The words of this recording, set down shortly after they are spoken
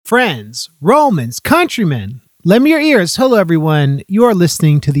friends, Romans, countrymen, lend me your ears. Hello, everyone. You are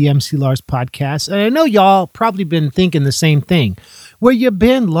listening to the MC Lars podcast. And I know y'all probably been thinking the same thing. Where you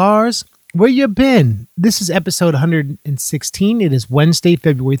been, Lars? Where you been? This is episode 116. It is Wednesday,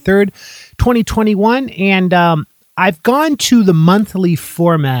 February 3rd, 2021. And I've gone to the monthly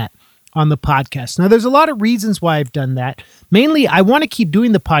format on the podcast. Now, there's a lot of reasons why I've done that. Mainly, I want to keep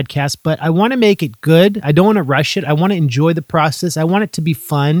doing the podcast, but I want to make it good. I don't want to rush it. I want to enjoy the process. I want it to be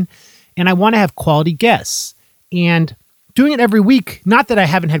fun, and I want to have quality guests. And doing it every week, not that I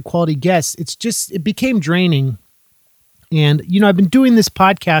haven't had quality guests, it became draining. And, I've been doing this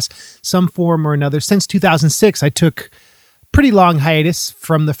podcast some form or another since 2006. I took pretty long hiatus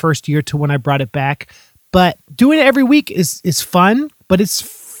from the first year to when I brought it back. But doing it every week is fun, but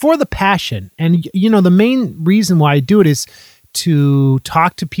it's for the passion. And, the main reason why I do it is to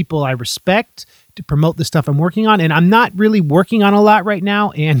talk to people I respect, to promote the stuff I'm working on. And I'm not really working on a lot right now,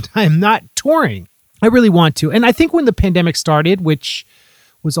 and I'm not touring. I really want to. And I think when the pandemic started, which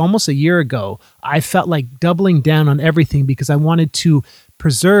was almost a year ago, I felt like doubling down on everything because I wanted to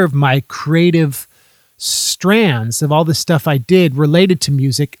preserve my creative strands of all the stuff I did related to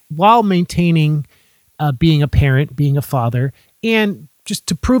music while maintaining being a parent, being a father, and just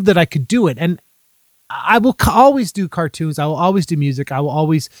to prove that I could do it. And I will always do cartoons. I will always do music. I will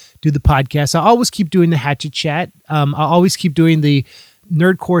always do the podcast. I'll always keep doing the Hatchet Chat. I'll always keep doing the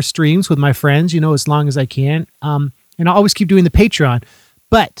Nerdcore streams with my friends, as long as I can. And I'll always keep doing the Patreon.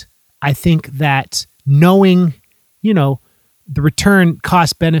 But I think that knowing, the return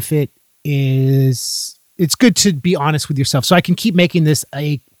cost benefit it's good to be honest with yourself. So I can keep making this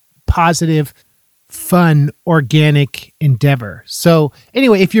a positive, fun, organic endeavor. So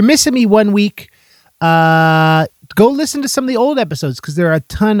anyway, if you're missing me one week, go listen to some of the old episodes because there are a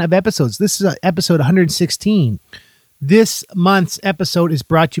ton of episodes. This is episode 116. This month's episode is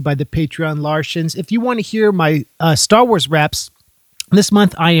brought to you by the Patreon Larsens. If you want to hear my Star Wars raps, this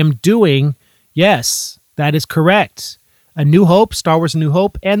month I am doing, yes, that is correct, A New Hope, Star Wars A New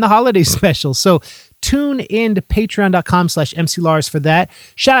Hope, and the holiday special. So tune in to patreon.com/MCLars for that.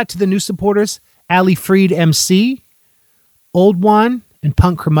 Shout out to the new supporters, Ali Freed MC, Old One, and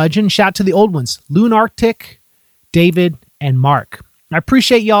Punk Curmudgeon. Shout out to the old ones, Loon Arctic, David, and Mark. I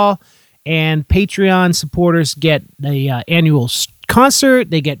appreciate y'all. And Patreon supporters get the annual concert.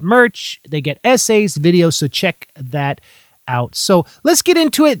 They get merch. They get essays, videos. So check that out. So let's get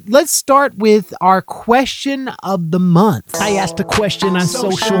into it. Let's start with our question of the month. I asked a question on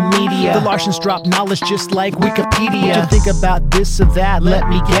social media. The Larsens drop knowledge just like Wikipedia. What you think about this or that? Let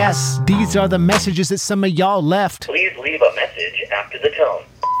me guess. These are the messages that some of y'all left. Please leave a message after the tone.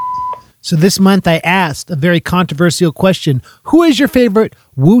 So this month I asked a very controversial question. Who is your favorite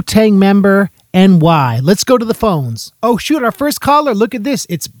Wu-Tang member and why? Let's go to the phones. Oh shoot, our first caller. Look at this.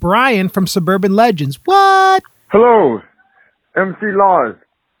 It's Brian from Suburban Legends. What? Hello, MC Lars.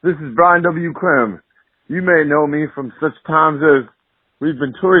 This is Brian W. Clem. You may know me from such times as we've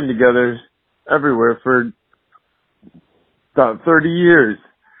been touring together everywhere for about 30 years.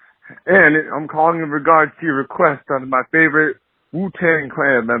 And I'm calling in regards to your request on my favorite Wu-Tang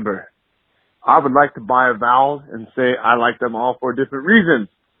Clan member. I would like to buy a vowel and say I like them all for different reasons.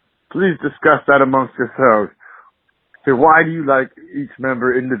 Please discuss that amongst yourselves. So why do you like each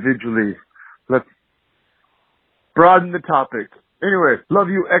member individually? Let's broaden the topic. Anyway, love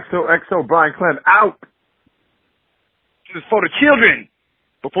you, XOXO, Brian Clem, out! This is for the children.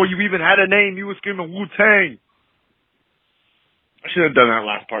 Before you even had a name, you were screaming Wu-Tang. I should have done that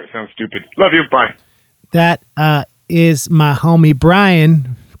last part. Sounds stupid. Love you, bye. That is my homie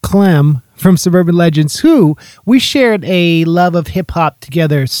Brian Clem from Suburban Legends, who we shared a love of hip-hop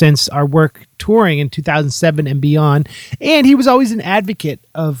together since our work touring in 2007 and beyond. And he was always an advocate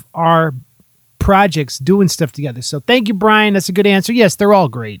of our projects doing stuff together. So thank you, Brian. That's a good answer. Yes, they're all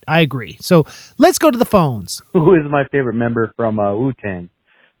great. I agree. So let's go to the phones. Who is my favorite member from Wu-Tang?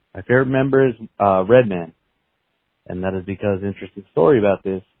 My favorite member is Redman. And that is because, interesting story about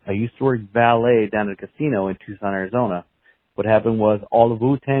this, I used to work valet down at a casino in Tucson, Arizona. What happened was all of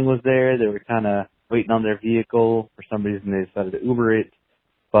Wu-Tang was there. They were kind of waiting on their vehicle. For some reason, they decided to Uber it.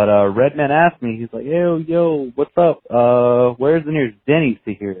 But Redman asked me, he's like, yo, what's up? Where's the nearest Denny's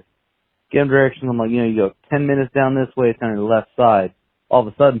to here? Give him directions. I'm like, you go 10 minutes down this way, it's on the left side. All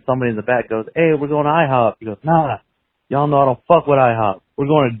of a sudden, somebody in the back goes, hey, we're going to IHOP. He goes, nah, y'all know I don't fuck with IHOP. We're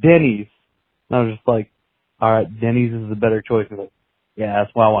going to Denny's. And I was just like, all right, Denny's is the better choice. He's like, yeah,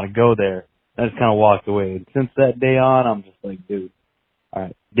 that's why I want to go there. I just kind of walked away. And since that day on, I'm just like, dude, all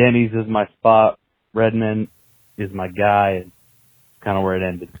right, Denny's is my spot. Redmond is my guy. And it's kind of where it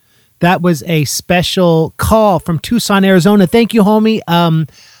ended. That was a special call from Tucson, Arizona. Thank you, homie.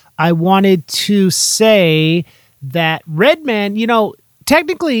 I wanted to say that Redman,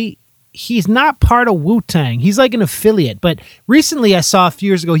 technically he's not part of Wu-Tang. He's like an affiliate. But recently I saw a few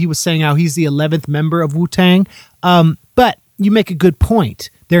years ago he was saying how he's the 11th member of Wu-Tang. But you make a good point.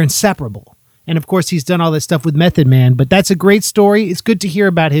 They're inseparable. And of course, he's done all this stuff with Method Man, but that's a great story. It's good to hear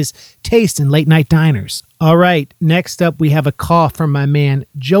about his taste in late night diners. All right. Next up, we have a call from my man,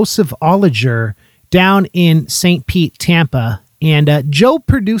 Joseph Olliger, down in St. Pete, Tampa. And Joe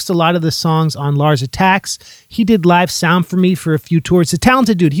produced a lot of the songs on Lars Attacks. He did live sound for me for a few tours. A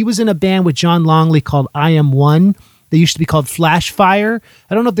talented dude. He was in a band with John Longley called I Am One. They used to be called Flash Fire.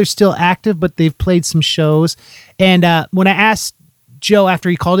 I don't know if they're still active, but they've played some shows. And when I asked Joe after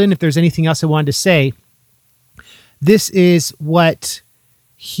he called in if there's anything else I wanted to say, this is what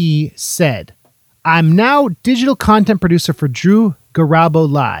he said. I'm now digital content producer for Drew Garabo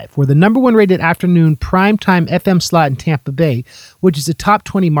Live. We're the #1 rated afternoon primetime FM slot in Tampa Bay, which is a top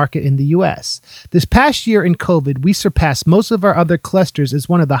 20 market in the U.S. This past year in COVID, we surpassed most of our other clusters as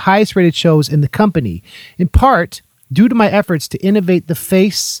one of the highest rated shows in the company, in part due to my efforts to innovate the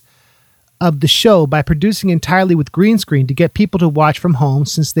face of the show by producing entirely with green screen to get people to watch from home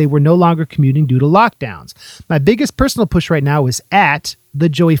since they were no longer commuting due to lockdowns. My biggest personal push right now is at The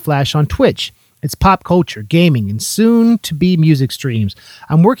Joey Flash on Twitch. It's pop culture, gaming, and soon to be music streams.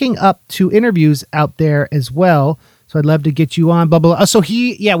 I'm working up to interviews out there as well, so I'd love to get you on, blah, blah, blah. So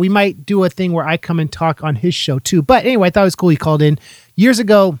we might do a thing where I come and talk on his show too. But anyway, I thought it was cool he called in. Years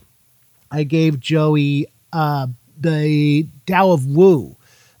ago, I gave Joey the Tao of Wu,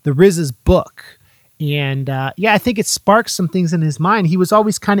 the RZA's book. And I think it sparked some things in his mind. He was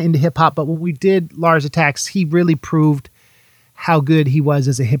always kind of into hip hop, but when we did Lars Attacks, he really proved how good he was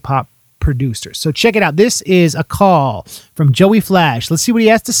as a hip hop producer. So check it out. This is a call from Joey Flash. Let's see what he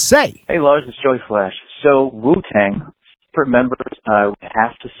has to say. Hey Lars, it's Joey Flash. So Wu-Tang, for members, I would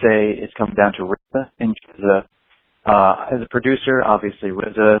have to say it's come down to RZA and Jizza. As a producer, obviously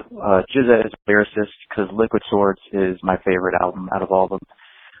RZA. Jizza is a lyricist because Liquid Swords is my favorite album out of all of them.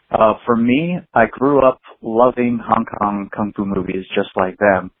 For me, I grew up loving Hong Kong kung fu movies just like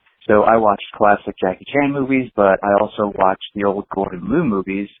them. So I watched classic Jackie Chan movies, but I also watched the old Gordon Liu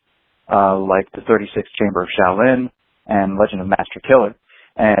movies, like The 36th Chamber of Shaolin and Legend of Master Killer.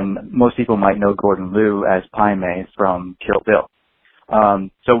 And most people might know Gordon Liu as Pai Mei from Kill Bill.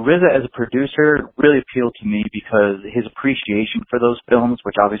 So RZA as a producer really appealed to me because his appreciation for those films,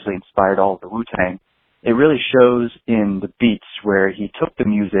 which obviously inspired all of the Wu-Tang, it really shows in the beats where he took the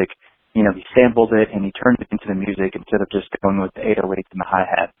music, he sampled it and he turned it into the music instead of just going with the 808s and the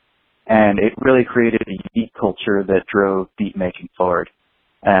hi-hat. And it really created a unique culture that drove beat making forward.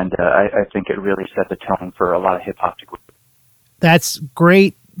 And I think it really set the tone for a lot of hip-hop to grow. That's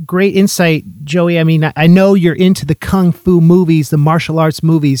great insight, Joey. I mean, I know you're into the kung fu movies, the martial arts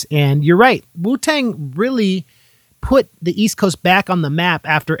movies, and you're right. Wu-Tang really put the East Coast back on the map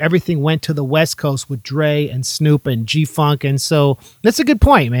after everything went to the West Coast with Dre and Snoop and G-Funk. And so that's a good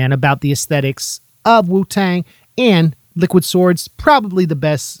point, man, about the aesthetics of Wu-Tang and Liquid Swords, probably the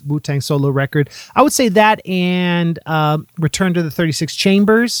best Wu-Tang solo record. I would say that and Return to the 36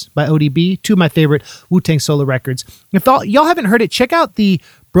 Chambers by ODB, two of my favorite Wu-Tang solo records. If y'all haven't heard it, check out the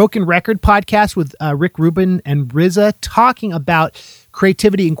Broken Record podcast with Rick Rubin and RZA talking about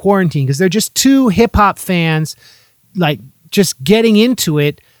creativity in quarantine, because they're just two hip-hop fans like just getting into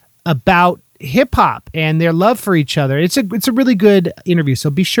it about hip hop and their love for each other. It's a really good interview, so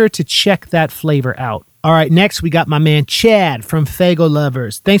be sure to check that flavor out. All right, next we got my man Chad from Fago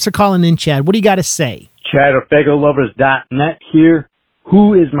Lovers. Thanks for calling in, Chad. What do you got to say? Chad of FagoLovers.net here.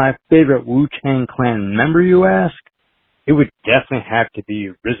 Who is my favorite Wu-Tang Clan member, you ask? It would definitely have to be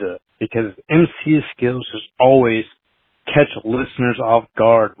RZA, because MC skills just always catch listeners off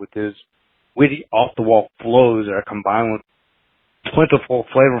guard with his witty, off-the-wall flows that are combined with plentiful,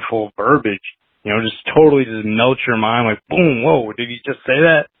 flavorful verbiage. Just totally just melt your mind like, boom, whoa, did he just say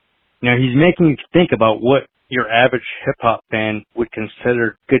that? He's making you think about what your average hip-hop fan would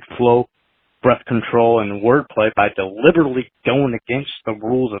consider good flow, breath control, and wordplay by deliberately going against the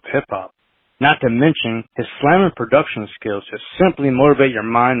rules of hip-hop. Not to mention, his slam and production skills just simply motivate your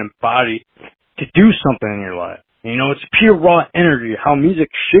mind and body to do something in your life. It's pure raw energy, how music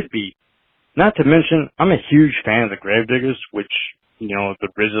should be. Not to mention, I'm a huge fan of the Gravediggers, which, the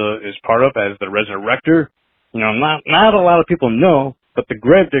RZA is part of as the Resurrector. Not a lot of people know, but the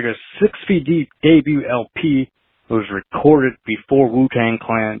Gravediggers' 6 Feet Deep debut LP was recorded before Wu-Tang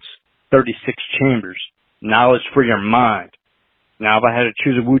Clan's 36 Chambers. Knowledge for your mind. Now, if I had to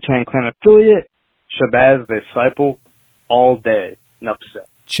choose a Wu-Tang Clan affiliate, Shabazz the Disciple all day. Enough said.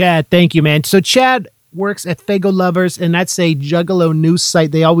 Chad, thank you, man. So, Chad, works at Fago Lovers, and that's a Juggalo news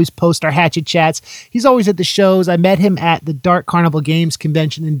site. They always post our Hatchet Chats. He's always at the shows. I met him at the Dark Carnival Games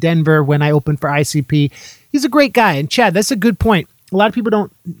convention in Denver when I opened for ICP. He's a great guy. And Chad, that's a good point. A lot of people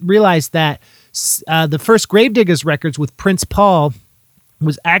don't realize that the first Gravediggers records with Prince Paul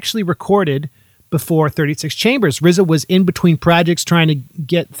was actually recorded before 36 Chambers. RZA was in between projects trying to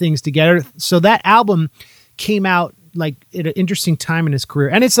get things together. So that album came out like at an interesting time in his career.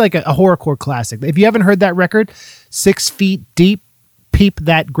 And it's like a horrorcore classic. If you haven't heard that record, 6 Feet Deep, peep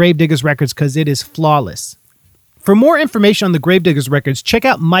that Gravediggers records because it is flawless. For more information on the Gravediggers records, check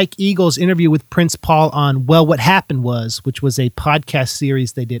out Mike Eagle's interview with Prince Paul on Well, What Happened Was, which was a podcast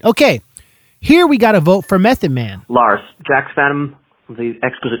series they did. Okay, here we got a vote for Method Man. Lars, Jack's Phantom, the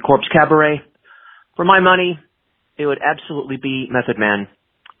Exquisite Corpse Cabaret. For my money, it would absolutely be Method Man.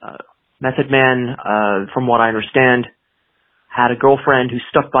 Method Man, from what I understand, had a girlfriend who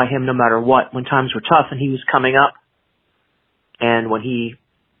stuck by him no matter what when times were tough and he was coming up. And when he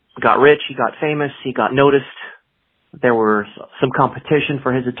got rich, he got famous, he got noticed. There was some competition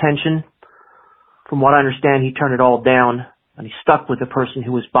for his attention. From what I understand, he turned it all down and he stuck with the person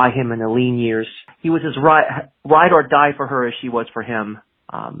who was by him in the lean years. He was as ride or die for her as she was for him,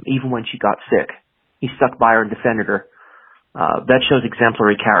 even when she got sick. He stuck by her and defended her. That shows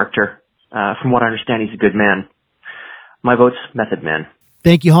exemplary character. From what I understand, he's a good man. My vote's Method Man.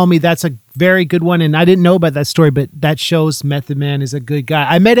 Thank you, homie. That's a very good one. And I didn't know about that story, but that shows Method Man is a good guy.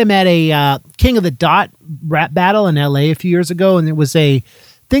 I met him at a King of the Dot rap battle in LA a few years ago. And it was a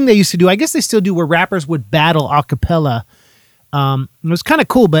thing they used to do. I guess they still do, where rappers would battle a cappella. It was kind of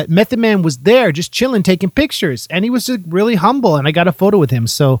cool, but Method Man was there just chilling, taking pictures. And he was just really humble. And I got a photo with him.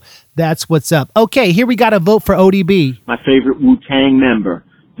 So that's what's up. Okay, here we got a vote for ODB. My favorite Wu-Tang member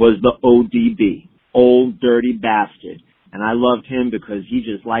was the ODB, Old Dirty Bastard. And I loved him because he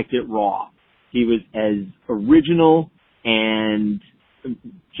just liked it raw. He was as original and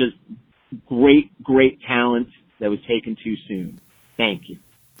just great talent that was taken too soon. Thank you.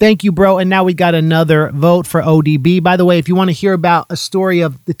 Thank you, bro. And now we got another vote for ODB. By the way, if you want to hear about a story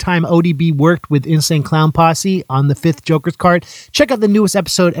of the time ODB worked with Insane Clown Posse on the 5th Joker's card, check out the newest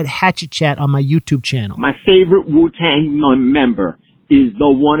episode at Hatchet Chat on my YouTube channel. My favorite Wu-Tang member is the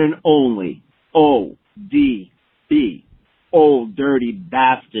one and only ODB. Old Dirty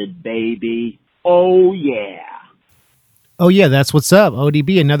Bastard, baby. Oh, yeah. Oh, yeah, that's what's up.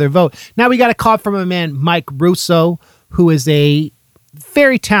 ODB, another vote. Now we got a call from a man, Mike Russo, who is a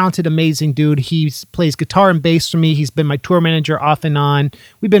very talented, amazing dude. He plays guitar and bass for me. He's been my tour manager off and on.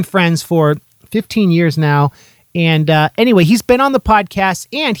 We've been friends for 15 years now. And anyway, he's been on the podcast,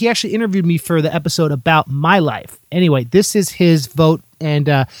 and he actually interviewed me for the episode about my life. Anyway, this is his vote. And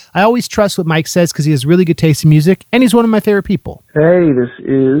I always trust what Mike says because he has really good taste in music, and he's one of my favorite people. Hey, this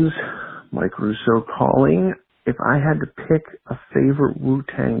is Mike Russo calling. If I had to pick a favorite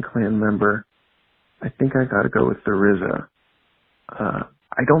Wu-Tang Clan member, I think I got to go with the RZA.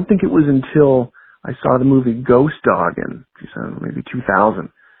 I don't think it was until I saw the movie Ghost Dog in maybe 2000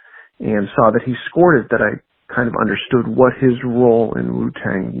 and saw that he scored it that I kind of understood what his role in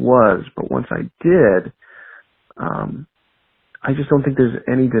Wu-Tang was. But once I did, I just don't think there's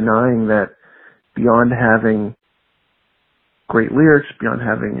any denying that beyond having great lyrics, beyond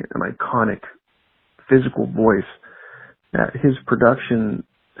having an iconic physical voice, that his production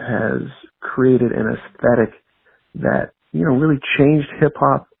has created an aesthetic that, really changed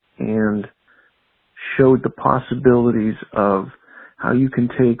hip-hop and showed the possibilities of how you can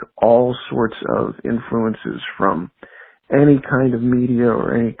take all sorts of influences from any kind of media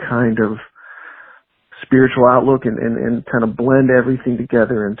or any kind of spiritual outlook and kind of blend everything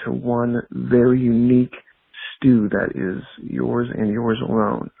together into one very unique stew that is yours and yours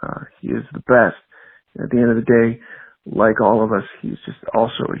alone. He is the best. And at the end of the day, like all of us, he's just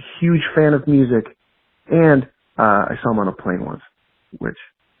also a huge fan of music. And I saw him on a plane once, which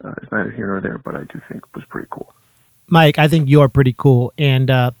is neither here nor there, but I do think was pretty cool. Mike, I think you're pretty cool,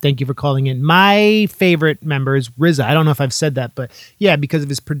 and thank you for calling in. My favorite member is RZA. I don't know if I've said that, but yeah, because of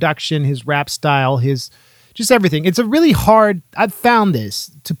his production, his rap style, his just everything. It's a really hard, I've found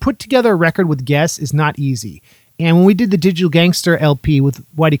this, to put together a record with guests is not easy. And when we did the Digital Gangster LP with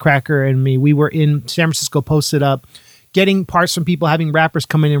Whitey Cracker and me, we were in San Francisco, posted up, getting parts from people, having rappers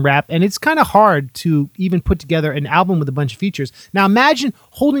come in and rap, and it's kind of hard to even put together an album with a bunch of features. Now imagine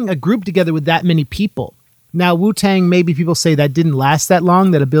holding a group together with that many people. Now, Wu-Tang, maybe people say that didn't last that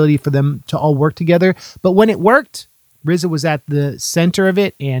long, that ability for them to all work together. But when it worked, RZA was at the center of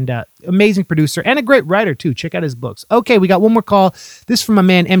it, and amazing producer and a great writer, too. Check out his books. Okay, we got one more call. This is from my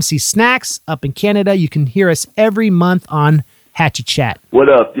man, MC Snacks, up in Canada. You can hear us every month on Hatchet Chat. What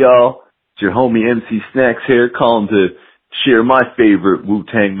up, y'all? It's your homie MC Snacks here, calling to share my favorite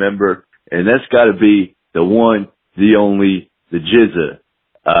Wu-Tang member, and that's gotta be the one, the only, the Jizza.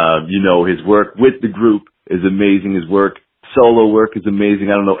 His work with the group is amazing. His solo work is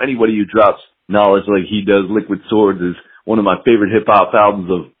amazing. I don't know anybody who drops knowledge like he does. Liquid Swords is one of my favorite hip-hop albums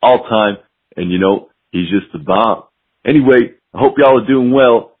of all time, and he's just the bomb. Anyway, I hope y'all are doing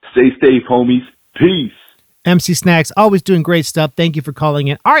well. Stay safe, homies. Peace. MC Snacks, always doing great stuff. Thank you for calling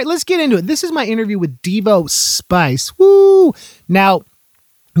in. All right, let's get into it. This is my interview with Devo Spice. Woo! Now,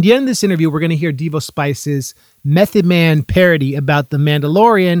 at the end of this interview, we're going to hear Devo Spice's Method Man parody about The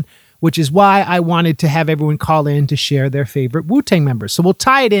Mandalorian, which is why I wanted to have everyone call in to share their favorite Wu-Tang members. So we'll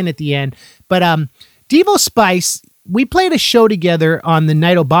tie it in at the end. But Devo Spice, we played a show together on the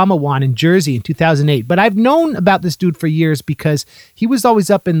night Obama won in Jersey in 2008. But I've known about this dude for years because he was always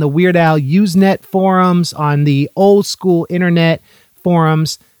up in the Weird Al Usenet forums, on the old school internet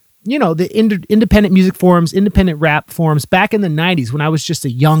forums, the independent music forums, independent rap forums back in the 90s when I was just a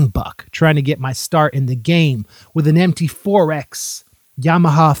young buck trying to get my start in the game with an MT4X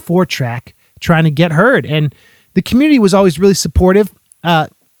Yamaha 4-track trying to get heard. And the community was always really supportive.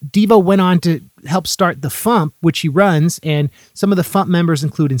 Devo went on to help start the FuMP, which he runs, and some of the FuMP members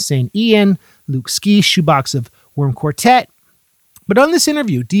include Insane Ian, Luke Ski, Shoebox of Worm Quartet. But on this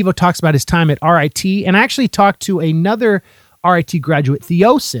interview, Devo talks about his time at RIT, and I actually talked to another RIT graduate,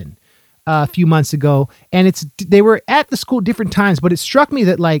 Theosin, a few months ago, and they were at the school at different times, but it struck me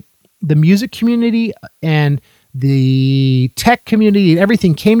that the music community and the tech community and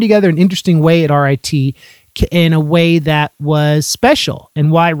everything came together in an interesting way at RIT, in a way that was special, and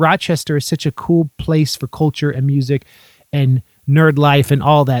why Rochester is such a cool place for culture and music and nerd life and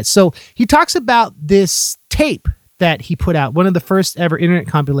all that. So he talks about this tape that he put out, one of the first ever internet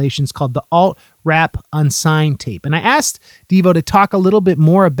compilations called the alt.rap.unsigned tape. And I asked Devo to talk a little bit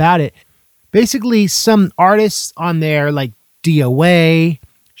more about it. Basically, some artists on there like DOA,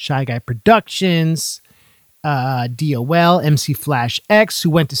 Shy Guy Productions, DOL, MC Flash X, who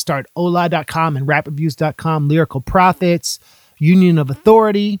went to start Ola.com and rapreviews.com, Lyrical Prophets, Union of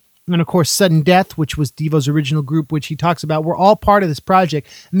Authority, and of course Sudden Death, which was Devo's original group, which he talks about, were all part of this project.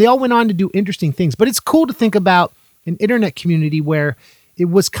 And they all went on to do interesting things. But it's cool to think about an internet community where it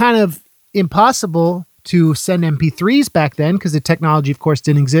was kind of impossible to send MP3s back then because the technology, of course,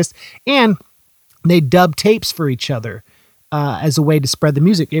 didn't exist. And they dubbed tapes for each other as a way to spread the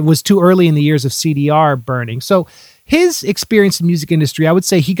music. It was too early in the years of CDR burning. So his experience in the music industry, I would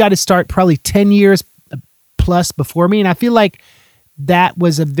say he got to start probably 10 years plus before me. And I feel like that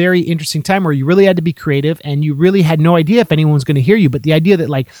was a very interesting time where you really had to be creative and you really had no idea if anyone was going to hear you. But the idea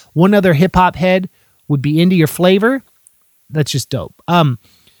that one other hip hop head would be into your flavor, that's just dope. To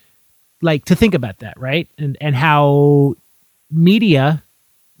think about that, right? And how media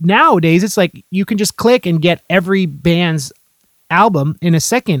nowadays, it's you can just click and get every band's album in a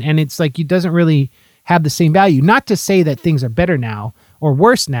second, and it's it doesn't really have the same value. Not to say that things are better now or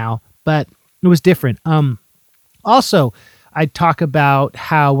worse now, but it was different. Also, I talk about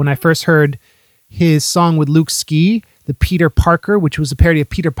how when I first heard his song with Luke Ski, the Peter Parker, which was a parody of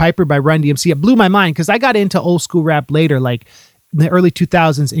Peter Piper by Run DMC, it blew my mind because I got into old school rap later, in the early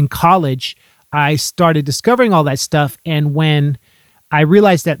 2000s in college. I started discovering all that stuff, and when I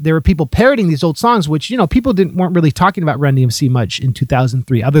realized that there were people parodying these old songs, which, people weren't really talking about Run DMC much in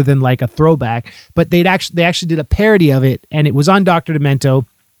 2003, other than a throwback, but they actually did a parody of it, and it was on Dr. Demento.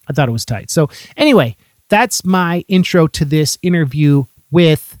 I thought it was tight. So anyway, that's my intro to this interview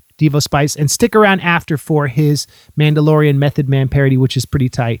with Devo Spice, and stick around after for his Mandalorian Method Man parody, which is pretty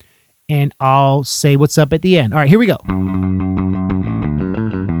tight, and I'll say what's up at the end. All right, here we go.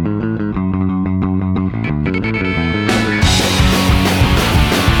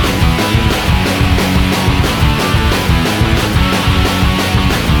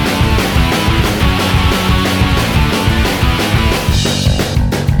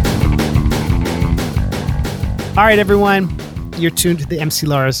 All right, everyone, you're tuned to the MC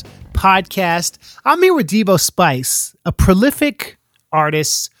Lars podcast. I'm here with Devo Spice, a prolific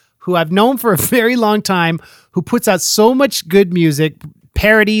artist who I've known for a very long time, who puts out so much good music,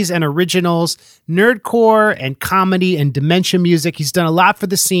 parodies and originals, nerdcore and comedy and dementia music. He's done a lot for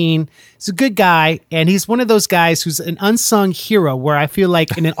the scene. He's a good guy, and he's one of those guys who's an unsung hero where I feel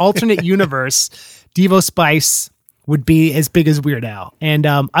like in an alternate universe, Devo Spice would be as big as Weird Al. And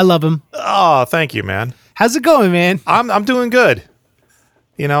I love him. Oh, thank you, man. How's it going, man? I'm doing good.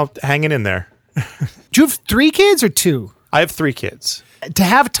 Hanging in there. Do you have 3 kids or 2? I have 3 kids. To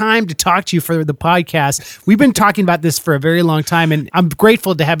have time to talk to you for the podcast, we've been talking about this for a very long time, and I'm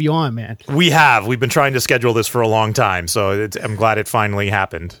grateful to have you on, man. We've been trying to schedule this for a long time, so I'm glad it finally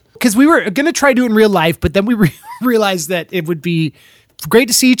happened. because we were going to try to do it in real life, but then we realized that it would be great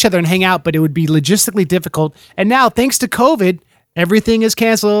to see each other and hang out, but it would be logistically difficult. And now, thanks to COVID, everything is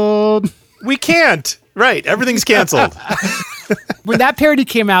canceled. We can't. Right. Everything's canceled. When that parody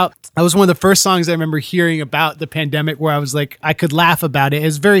came out, that was one of the first songs I remember hearing about the pandemic where I was like, I could laugh about it. It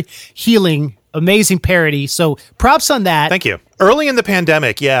was very healing, amazing parody. So props on that. Thank you. Early in the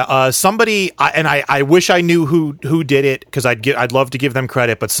pandemic, somebody, I wish I knew who did it because I'd love to give them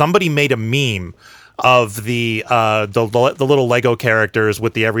credit, but somebody made a meme of the little Lego characters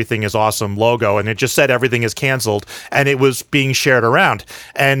with the "Everything is Awesome" logo, and it just said "Everything is canceled," and it was being shared around.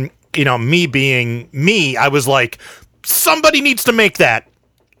 And me being me, I was like, somebody needs to make that.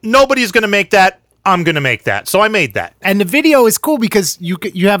 Nobody's going to make that. I'm going to make that. So I made that. And the video is cool because you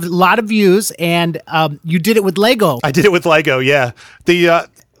have a lot of views, and you did it with Lego. I did it with Lego, yeah. The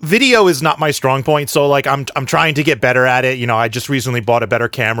video is not my strong point, so like I'm trying to get better at it. I just recently bought a better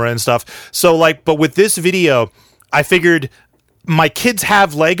camera and stuff. So but with this video, I figured my kids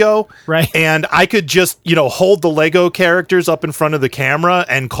have Lego, right? And I could just, hold the Lego characters up in front of the camera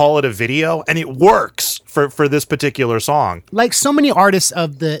and call it a video, and it works for this particular song. Like so many artists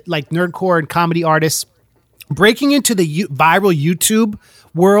of the nerdcore and comedy artists, breaking into the viral YouTube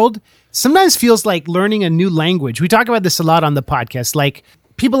world sometimes feels like learning a new language. We talk about this a lot on the podcast, like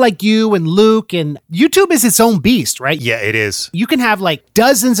people like you and Luke, and YouTube is its own beast, right? Yeah, it is. You can have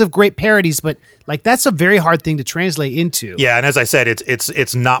dozens of great parodies, but that's a very hard thing to translate into. Yeah, and as I said,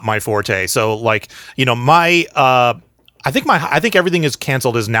 it's not my forte. So I think Everything is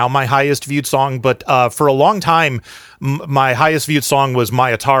Canceled is now my highest viewed song, but for a long time, my highest viewed song was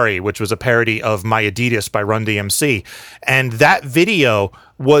My Atari, which was a parody of My Adidas by Run DMC, and that video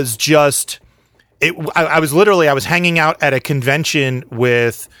was just. I was hanging out at a convention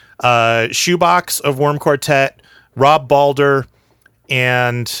with Shoebox of Worm Quartet, Rob Balder,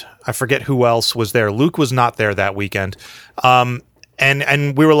 and I forget who else was there. Luke was not there that weekend.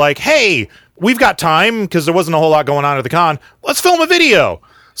 And we were like, hey, we've got time because there wasn't a whole lot going on at the con. Let's film a video.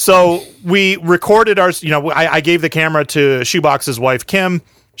 So we recorded I gave the camera to Shoebox's wife, Kim.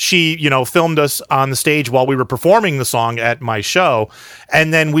 She, filmed us on the stage while we were performing the song at my show.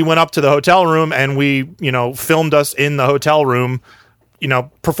 And then we went up to the hotel room and we, filmed us in the hotel room,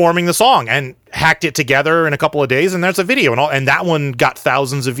 performing the song and hacked it together in a couple of days. And there's a video and that one got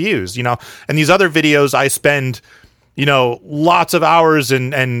thousands of views, and these other videos I spend, lots of hours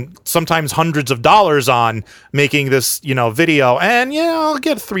and sometimes hundreds of dollars on making this, video. And, I'll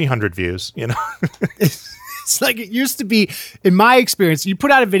get 300 views, It's like it used to be, in my experience, you put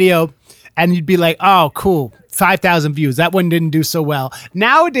out a video and you'd be like, oh, cool, 5,000 views. That one didn't do so well.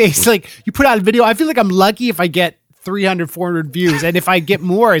 Nowadays, you put out a video, I feel like I'm lucky if I get 300, 400 views. And if I get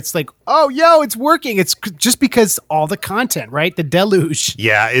more, it's like, oh, it's working. It's just because all the content, right? The deluge.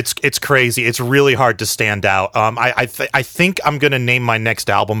 Yeah, it's crazy. It's really hard to stand out. I think I'm going to name my next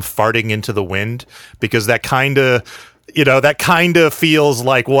album Farting Into the Wind because that kind of... that kind of feels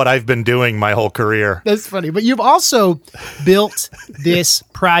like what I've been doing my whole career. That's funny. But you've also built this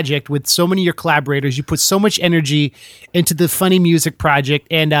project with so many of your collaborators. You put so much energy into the Funny Music project.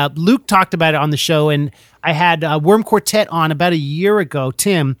 And Luke talked about it on the show. And I had Worm Quartet on about a year ago,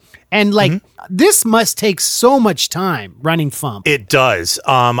 Tim. And this must take so much time running FuMP. It does.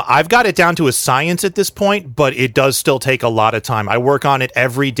 I've got it down to a science at this point, but it does still take a lot of time. I work on it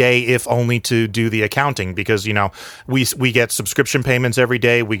every day, if only to do the accounting, because, we get subscription payments every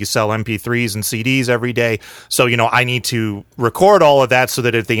day. We sell MP3s and CDs every day. So, I need to record all of that so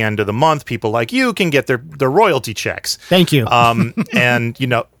that at the end of the month, people like you can get their royalty checks. Thank you. And,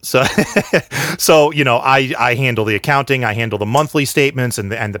 so, I handle the accounting. I handle the monthly statements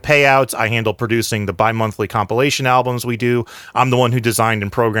and the payouts. I handle producing the bi-monthly compilation albums we do. I'm the one who designed and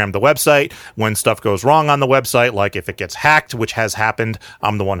programmed the website. When stuff goes wrong on the website, like if it gets hacked, which has happened,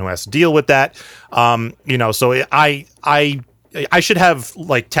 I'm the one who has to deal with that. So I should have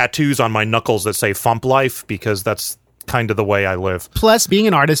tattoos on my knuckles that say FuMP Life because that's kind of the way I live. Plus being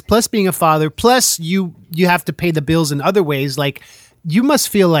an artist, plus being a father, plus you have to pay the bills in other ways. You must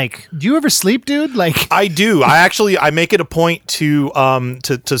feel like, do you ever sleep, dude? I do. I make it a point to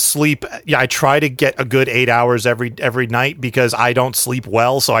sleep. Yeah, I try to get a good 8 hours every night because I don't sleep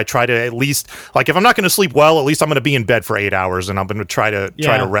well. So I try to at least, if I'm not going to sleep well, at least I'm going to be in bed for 8 hours and I'm going to try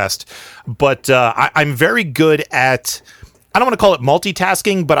to rest. But I'm very good at, I don't want to call it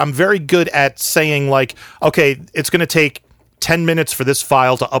multitasking, but I'm very good at saying okay, it's going to take 10 minutes for this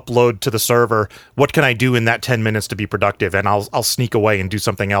file to upload to the server. What can I do in that 10 minutes to be productive? And I'll sneak away and do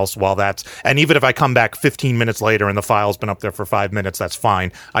something else while that's, and even if I come back 15 minutes later and the file's been up there for 5 minutes, that's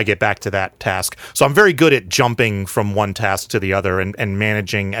fine. I get back to that task. So I'm very good at jumping from one task to the other and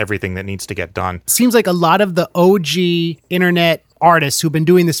managing everything that needs to get done. Seems like a lot of the OG internet artists who've been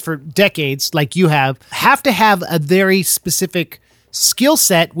doing this for decades, like you have to have a very specific skill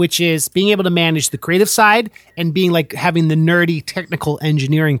set, which is being able to manage the creative side and being like having the nerdy technical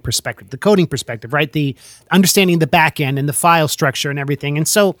engineering perspective, the coding perspective, right? The understanding the back end and the file structure and everything. And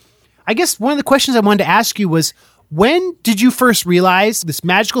so I guess one of the questions I wanted to ask you was, when did you first realize this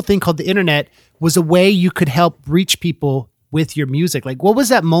magical thing called the internet was a way you could help reach people with your music? Like, what was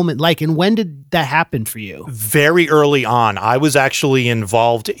that moment like, and when did that happen for you? Very early on. I was actually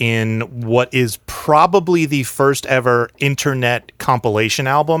involved in what is probably the first ever internet compilation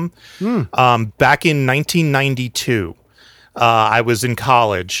album. Back in 1992. I was in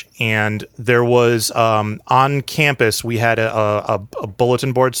college, and there was on campus we had a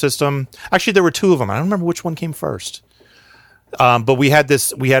bulletin board system. Actually, there were two of them. I don't remember which one came first. But we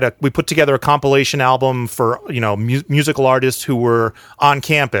put together a compilation album for, musical artists who were on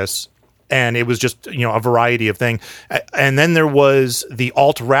campus, and it was just, a variety of things. And then there was the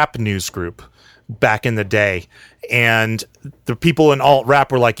alt.rap news group back in the day. And the people in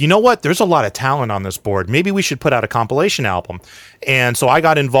alt.rap were like, you know what? There's a lot of talent on this board. Maybe we should put out a compilation album. And so I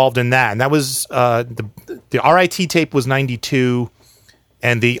got involved in that. And that was, the RIT tape was 92.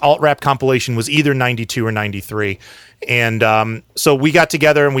 And the alt-rap compilation was either 92 or 93. And so we got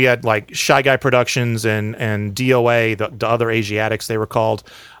together and we had like Shy Guy Productions and DOA, the other Asiatics they were called.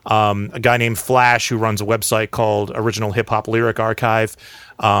 A guy named Flash who runs a website called Original Hip Hop Lyric Archive.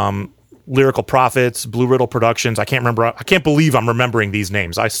 Lyrical Prophets, Blue Riddle Productions. I can't believe I'm remembering these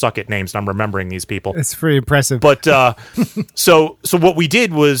names. I suck at names and I'm remembering these people. It's pretty impressive. But so what we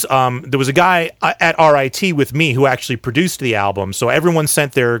did was there was a guy at RIT with me who actually produced the album. So everyone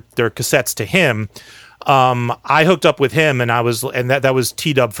sent their cassettes to him. I hooked up with him, and that was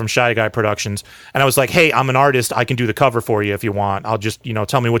T-Dub from Shy Guy Productions. And I was like, hey, I'm an artist. I can do the cover for you if you want. I'll just,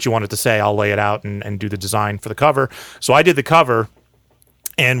 tell me what you want it to say. I'll lay it out and do the design for the cover. So I did the cover.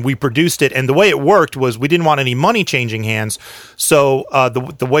 And we produced it, and the way it worked was we didn't want any money changing hands. So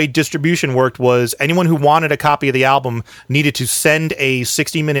the way distribution worked was anyone who wanted a copy of the album needed to send a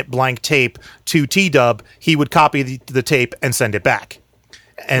 60-minute blank tape to T-Dub. He would copy the tape and send it back.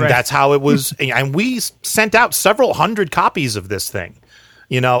 And that's how it was. And we sent out several hundred copies of this thing.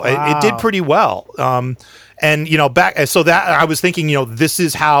 Wow. It did pretty well. And back so that I was thinking, this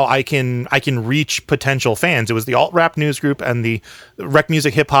is how I can reach potential fans. It was the alt-rap news group and the Rec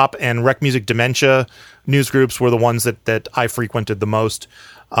Music Hip Hop and Rec Music Dementia news groups were the ones that I frequented the most.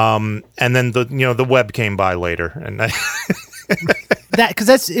 And then the web came by later, and because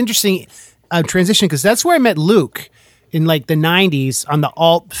that's interesting transition, because that's where I met Luke in like the 90s on the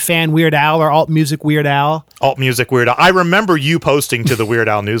alt fan Weird Al or alt music Weird Al. Alt music Weird Al. I remember you posting to the Weird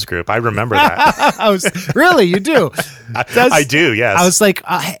Al news group. I remember that. Really? You do? I do, yes. I was like,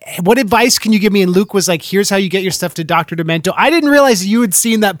 what advice can you give me? And Luke was like, here's how you get your stuff to Dr. Demento. I didn't realize you had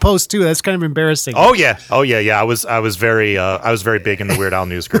seen that post too. That's kind of embarrassing. Oh yeah. I was very big in the Weird Al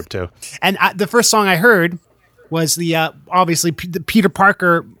news group too. And the first song I heard was the obviously the Peter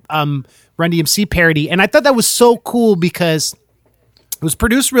Parker Run DMC parody, and I thought that was so cool because it was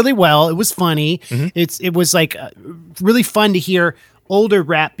produced really well. It was funny. Mm-hmm. It was like really fun to hear older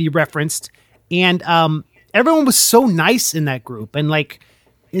rap be referenced, and everyone was so nice in that group. And like,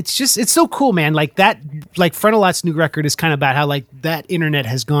 it's so cool, man. Like that, like Frontalot's new record is kind of about how like that internet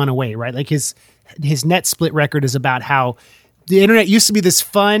has gone away, right? Like his Net Split record is about how the internet used to be this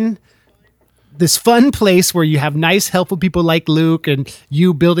fun place where you have nice, helpful people like Luke and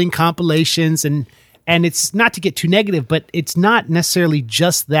you building compilations, and it's not to get too negative, but it's not necessarily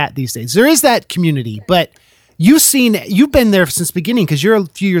just that these days. There is that community, but you've been there since the beginning because you're a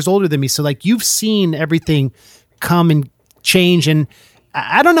few years older than me. So like you've seen everything come and change. And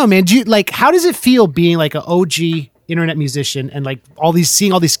I don't know, man, how does it feel being like an OG internet musician and like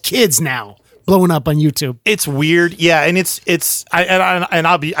seeing all these kids now blowing up on YouTube? It's weird, yeah, and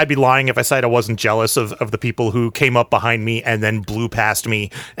I'd be lying if I said I wasn't jealous of the people who came up behind me and then blew past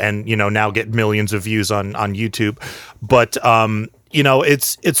me and now get millions of views on YouTube. But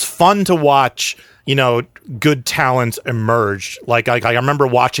it's fun to watch good talent emerge. Like I remember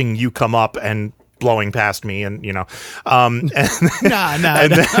watching you come up and blowing past me, and and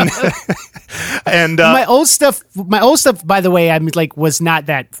my old stuff, by the way, I mean, like was not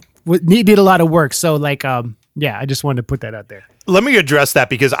that. Needed a lot of work, so like Yeah, I just wanted to put that out there. Let me address that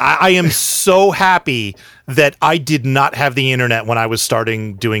because I am so happy that I did not have the internet when I was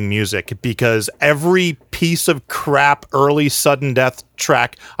starting doing music, because every piece of crap early sudden death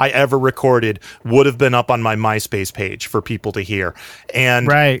track I ever recorded would have been up on my MySpace page for people to hear. And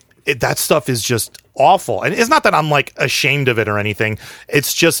that stuff is just awful. And it's not that I'm like ashamed of it or anything.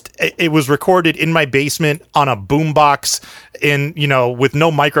 It's just, it was recorded in my basement on a boombox with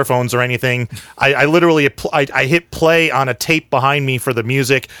no microphones or anything. I literally, I hit play on a tape behind me for the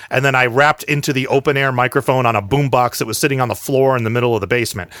music, and then I rapped into the open air microphone on a boombox that was sitting on the floor in the middle of the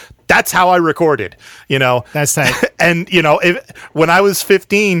basement. That's how I recorded, That's tight. And, when I was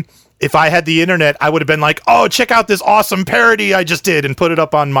 15, if I had the internet, I would have been like, oh, check out this awesome parody I just did, and put it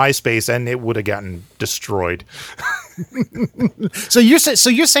up on MySpace, and it would have gotten destroyed. So you're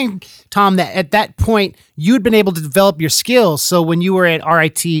saying, Tom, that at that point you'd been able to develop your skills. So when you were at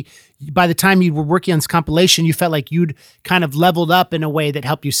RIT, by the time you were working on this compilation, you felt like you'd kind of leveled up in a way that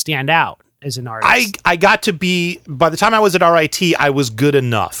helped you stand out as an artist. I got to be, by the time I was at RIT, I was good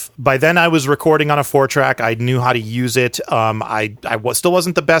enough. By then I was recording on a 4-track. I knew how to use it. I still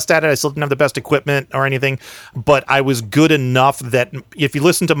wasn't the best at it. I still didn't have the best equipment or anything, but I was good enough that if you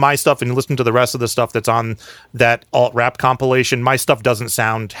listen to my stuff and you listen to the rest of the stuff that's on that alt-rap compilation, my stuff doesn't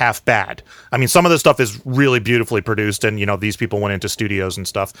sound half bad. I mean, some of the stuff is really beautifully produced, and, these people went into studios and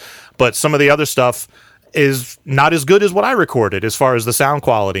stuff, but some of the other stuff is not as good as what I recorded as far as the sound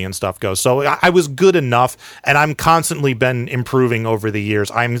quality and stuff goes. So I was good enough, and I'm constantly been improving over the years.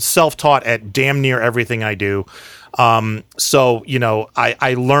 I'm self-taught at damn near everything I do. So,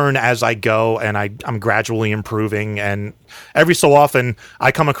 I learn as I go, and I'm gradually improving, and every so often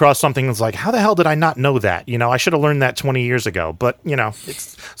I come across something that's like, how the hell did I not know that? I should have learned that 20 years ago, but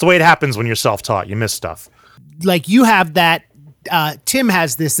it's the way it happens when you're self-taught. You miss stuff. Like you have that, Tim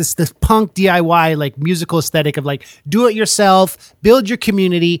has this punk DIY like musical aesthetic of like do it yourself, build your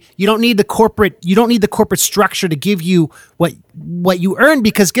community. You don't need the corporate structure to give you what you earn,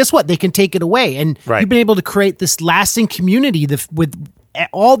 because guess what? They can take it away. And you've been able to create this lasting community with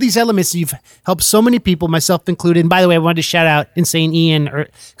all these elements. You've helped so many people, myself included. And by the way, I wanted to shout out Insane Ian,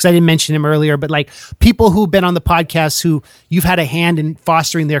 because I didn't mention him earlier, but like people who've been on the podcast who you've had a hand in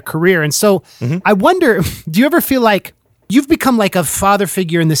fostering their career. And so I wonder, do you ever feel like you've become like a father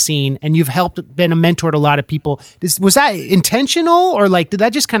figure in the scene, and you've been a mentor to a lot of people? Was that intentional, or like, did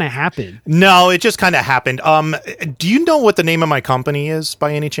that just kind of happen? No, it just kind of happened. Do you know what the name of my company is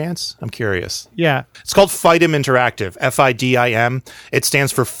by any chance? I'm curious. Yeah. It's called FIDIM Interactive, FIDIM. It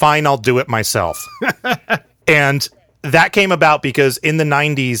stands for Fine, I'll Do It Myself. And that came about because in the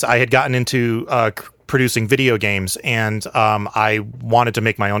 90s, I had gotten into producing video games, and I wanted to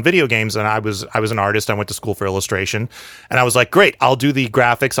make my own video games, and I was an artist. I went to school for illustration, and I was like, great, I'll do the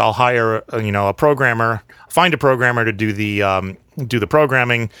graphics. I'll hire a programmer, find a programmer to do the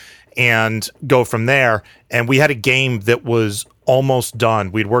programming, and go from there. And we had a game that was almost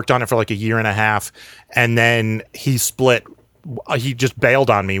done. We'd worked on it for like a year and a half, and then he just bailed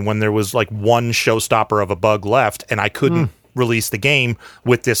on me when there was like one showstopper of a bug left, and I couldn't release the game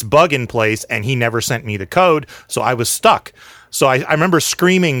with this bug in place, and he never sent me the code, so I was stuck. So I remember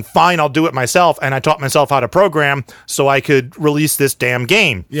screaming, fine, I'll do it myself, and I taught myself how to program so I could release this damn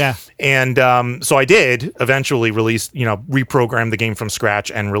game. Yeah. And so I did eventually reprogram the game from scratch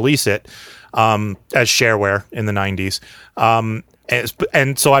and release it as shareware in the 90s. As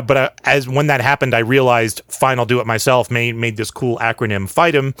when that happened, I realized fine, I'll do it myself, made this cool acronym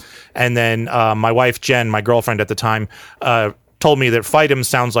FIDIM. And then my wife, Jen, my girlfriend at the time, told me that FIDIM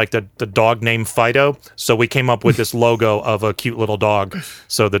sounds like the dog named Fido. So we came up with this logo of a cute little dog.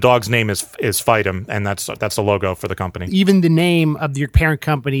 So the dog's name is FIDIM, and that's the logo for the company. Even the name of your parent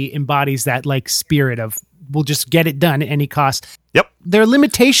company embodies that like spirit of, we'll just get it done at any cost. Yep. There are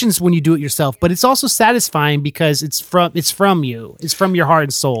limitations when you do it yourself, but it's also satisfying because it's from you. It's from your heart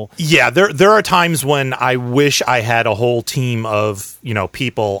and soul. Yeah, there are times when I wish I had a whole team of,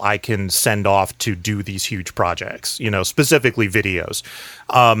 people I can send off to do these huge projects, specifically videos.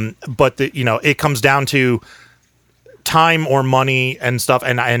 But it comes down to time or money and stuff,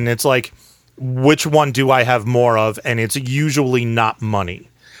 and it's like, which one do I have more of? And it's usually not money.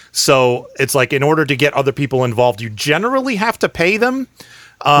 So it's like, in order to get other people involved, you generally have to pay them.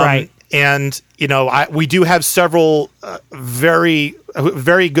 Right. And, we do have several very,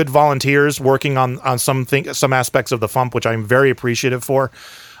 very good volunteers working on some aspects of the FuMP, which I'm very appreciative for.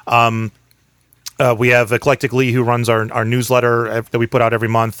 We have Eclectic Lee, who runs our newsletter that we put out every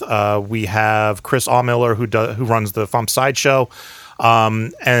month. We have Chris Allmiller, who runs the FuMP Sideshow.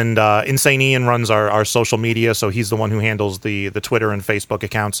 And Insane Ian runs our social media, so he's the one who handles the Twitter and Facebook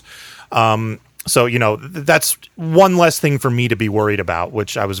accounts. So, that's one less thing for me to be worried about,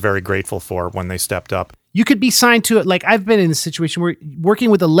 which I was very grateful for when they stepped up. You could be signed to it. Like I've been in a situation where working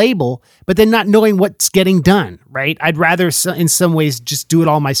with a label, but then not knowing what's getting done, right? I'd rather in some ways just do it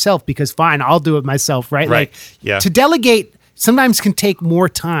all myself because fine, I'll do it myself, right? Right. Like Yeah. to delegate sometimes can take more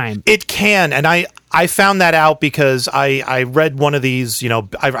time. It can. And I found that out because I read one of these,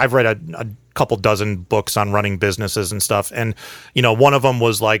 I've read a couple dozen books on running businesses and stuff. And, one of them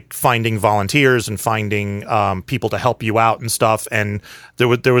was like finding volunteers and finding people to help you out and stuff. And there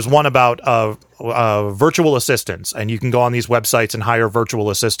was one about virtual assistants, and you can go on these websites and hire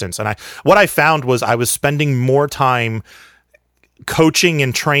virtual assistants. And what I found was I was spending more time coaching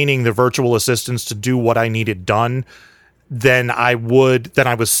and training the virtual assistants to do what I needed done than I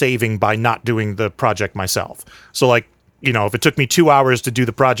was saving by not doing the project myself. So like, if it took me 2 hours to do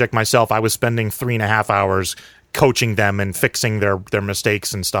the project myself, I was spending 3.5 hours coaching them and fixing their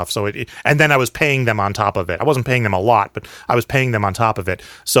mistakes and stuff. So and then I was paying them on top of it. I wasn't paying them a lot, but I was paying them on top of it.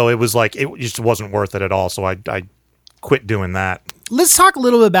 So it was like, it just wasn't worth it at all. So I quit doing that. Let's talk a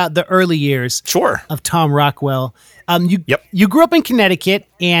little bit about the early years of Tom Rockwell. You grew up in Connecticut,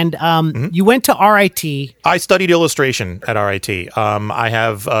 and you went to RIT. I studied illustration at RIT. I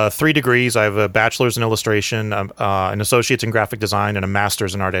have 3 degrees. I have a bachelor's in illustration, an associate's in graphic design, and a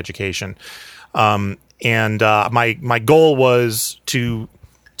master's in art education. And my goal was to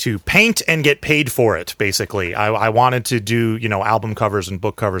paint and get paid for it, basically. I wanted to do, album covers and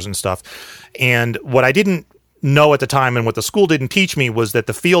book covers and stuff. And what I didn't know at the time, and what the school didn't teach me, was that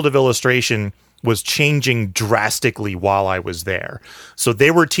the field of illustration was changing drastically while I was there. So they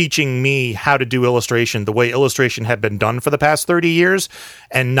were teaching me how to do illustration the way illustration had been done for the past 30 years,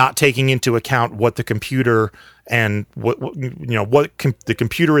 and not taking into account what the computer and what the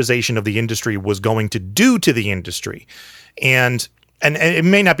computerization of the industry was going to do to the industry. And it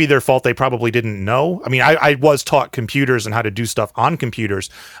may not be their fault. They probably didn't know. I mean, I was taught computers and how to do stuff on computers,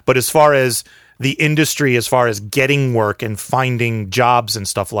 but as far as the industry, as far as getting work and finding jobs and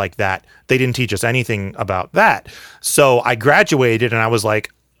stuff like that, they didn't teach us anything about that. So I graduated and I was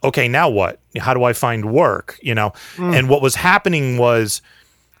like, okay, now what? How do I find work? And what was happening was,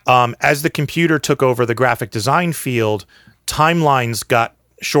 as the computer took over the graphic design field, timelines got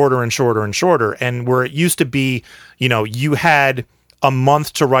shorter and shorter and shorter. And where it used to be, you had a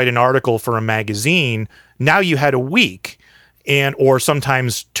month to write an article for a magazine, now you had a week. Or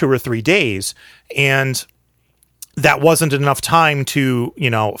sometimes 2 or 3 days. And that wasn't enough time to,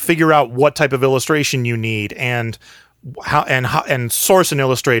 figure out what type of illustration you need and source an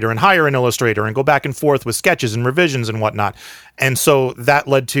illustrator and hire an illustrator and go back and forth with sketches and revisions and whatnot. And so that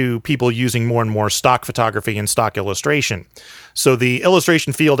led to people using more and more stock photography and stock illustration. So the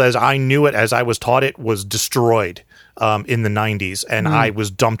illustration field, as I knew it, as I was taught it, was destroyed in the 90s. And I was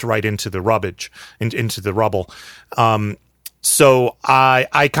dumped right into the into the rubble. So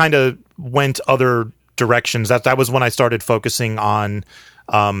I kind of went other directions. That was when I started focusing on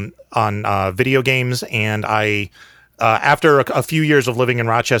video games. And after a few years of living in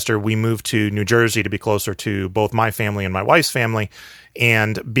Rochester, we moved to New Jersey to be closer to both my family and my wife's family.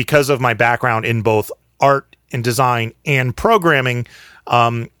 And because of my background in both art and design and programming,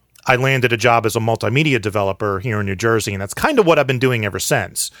 I landed a job as a multimedia developer here in New Jersey, and that's kind of what I've been doing ever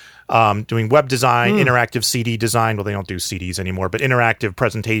since. Doing web design, interactive CD design. Well, they don't do CDs anymore, but interactive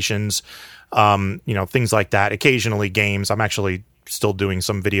presentations, things like that. Occasionally games. I'm actually still doing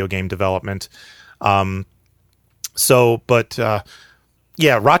some video game development.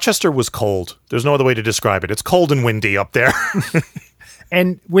 Rochester was cold. There's no other way to describe it. It's cold and windy up there.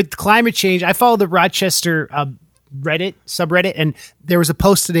 And with climate change, I follow the Rochester subreddit, and there was a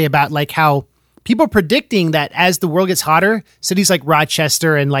post today about like how people are predicting that as the world gets hotter, cities like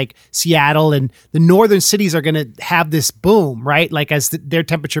Rochester and like Seattle and the northern cities are going to have this boom, right? Like as their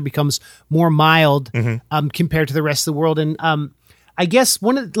temperature becomes more mild compared to the rest of the world. And I guess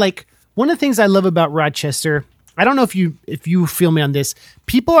one of the things I love about Rochester, I don't know if you feel me on this,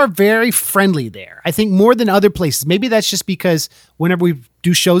 people are very friendly there. I think more than other places. Maybe that's just because whenever we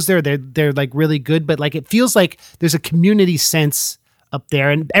do shows there, they're like really good, but like it feels like there's a community sense up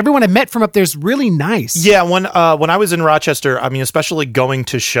there, and everyone I met from up there is really nice. Yeah, when I was in Rochester, I mean, especially going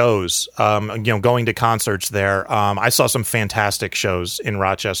to shows, going to concerts there, I saw some fantastic shows in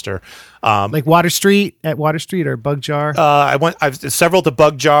Rochester. Like Water Street or Bug Jar. I've several to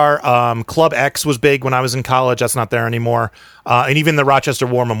Bug Jar. Club X was big when I was in college. That's not there anymore. And even the Rochester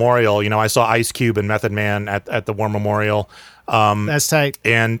War Memorial. I saw Ice Cube and Method Man at the War Memorial. That's tight.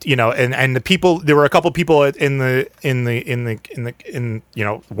 And and the people, there were a couple people in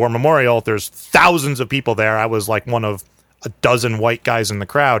War Memorial. There's thousands of people there. I was like one of a dozen white guys in the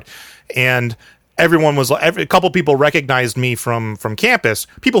crowd, and everyone was like, a couple people recognized me from campus.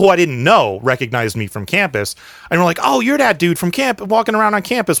 People who I didn't know recognized me from campus, and were like, "Oh, you're that dude from camp walking around on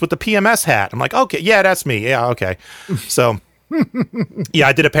campus with the PMS hat." I'm like, "Okay, yeah, that's me. Yeah, okay." So, yeah,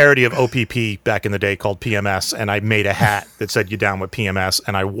 I did a parody of OPP back in the day called PMS, and I made a hat that said "You down with PMS,"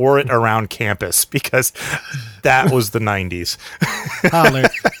 and I wore it around campus because that was the '90s. Holler.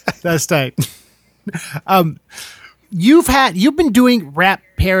 That's tight. You've been doing rap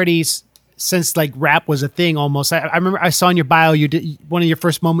parodies since like rap was a thing almost. I remember I saw in your bio, you did one of your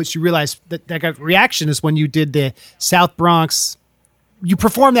first moments you realized that got reaction is when you did the South Bronx. You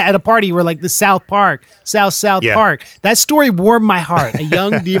performed that at a party where like the South Park. That story warmed my heart. A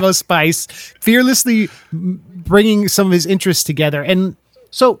young Devo Spice fearlessly bringing some of his interests together. And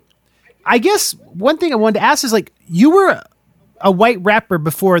so I guess one thing I wanted to ask is like, you were a white rapper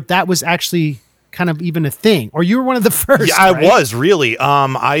before that was actually kind of even a thing, or you were one of the first. Yeah, I was really.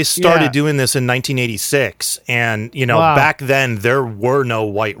 I started doing this in 1986, and back then there were no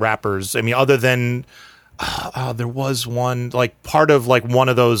white rappers. I mean, other than there was one like part of like one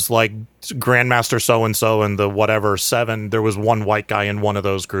of those like Grandmaster so and so and the whatever 7. There was one white guy in one of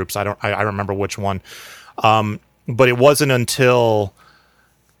those groups. I remember which one, but it wasn't until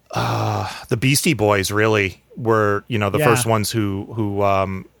the Beastie Boys really were the first ones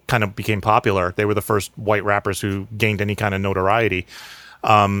who kind of became popular. They were the first white rappers who gained any kind of notoriety.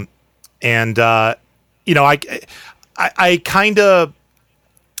 I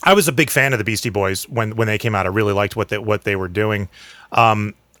was a big fan of the Beastie Boys when they came out. I really liked what they were doing.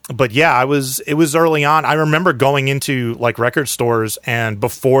 But yeah, it was early on. I remember going into like record stores and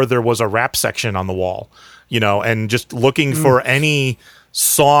before there was a rap section on the wall, and just looking for any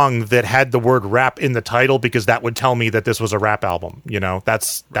song that had the word rap in the title because that would tell me that this was a rap album.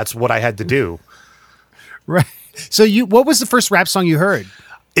 That's what I had to do. Right. So what was the first rap song you heard?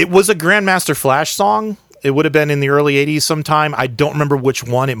 It was a Grandmaster Flash song. It would have been in the early 80s sometime. I don't remember which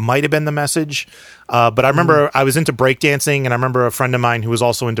one. It might have been The Message. But I remember I was into breakdancing, and I remember a friend of mine who was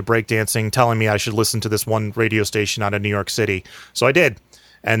also into breakdancing telling me I should listen to this one radio station out of New York City. So I did.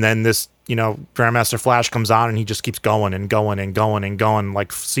 And then this, Grandmaster Flash comes on, and he just keeps going and going and going and going,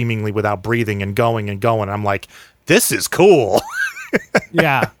 like seemingly without breathing and going and going. I'm like, this is cool.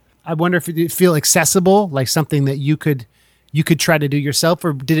 Yeah. I wonder if it feel accessible, like something that you could try to do yourself,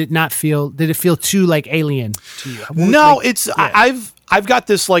 or did it feel too like alien to you? No, I've got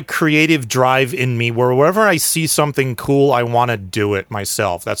this like creative drive in me where wherever I see something cool, I want to do it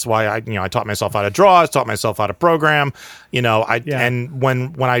myself. That's why I taught myself how to draw, I taught myself how to program, and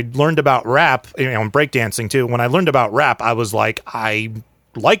when I learned about rap, and breakdancing too, when I learned about rap, I was like, I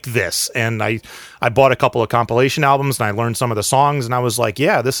like this, and I bought a couple of compilation albums and I learned some of the songs, and I was like,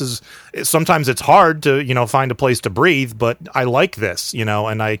 yeah, this is, sometimes it's hard to find a place to breathe, but I like this,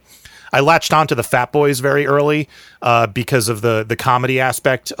 and I latched onto the Fat Boys very early because of the comedy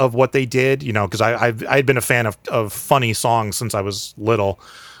aspect of what they did, because I'd been a fan of funny songs since I was little.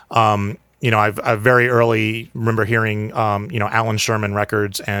 I very early remember hearing Alan Sherman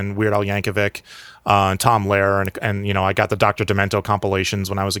records and Weird Al Yankovic, and Tom Lehrer, and I got the Dr. Demento compilations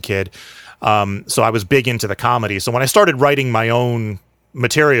when I was a kid. So I was big into the comedy. So when I started writing my own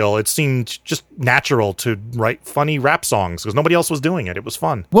material, it seemed just natural to write funny rap songs because nobody else was doing it. It was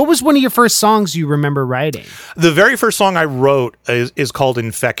fun. What was one of your first songs you remember writing? The very first song I wrote is called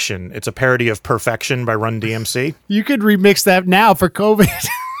Infection. It's a parody of Perfection by Run DMC. You could remix that now for COVID.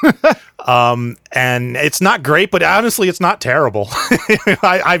 And it's not great, but honestly, it's not terrible.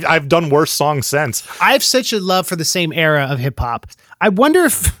 I've done worse songs since. I have such a love for the same era of hip hop. I wonder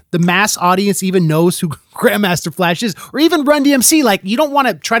if the mass audience even knows who Grandmaster Flash is, or even Run DMC. Like, you don't want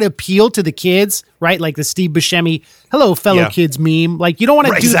to try to appeal to the kids, right? Like the Steve Buscemi, hello, fellow kids meme. Like, you don't want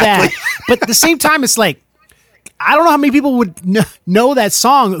to do that. But at the same time, it's like, I don't know how many people would know that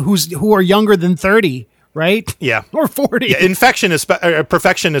song who are younger than 30. Right? Yeah. Or 40. Yeah, Infection is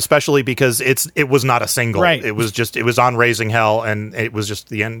Perfection, especially because it was not a single. Right. It was on Raising Hell, and it was just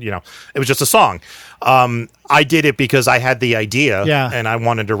the end, it was just a song. I did it because I had the idea and I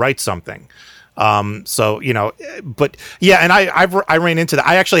wanted to write something. But yeah, and I ran into that.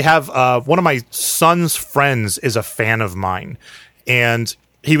 I actually have one of my son's friends is a fan of mine, and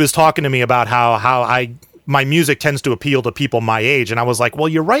he was talking to me about how my music tends to appeal to people my age, and I was like, well,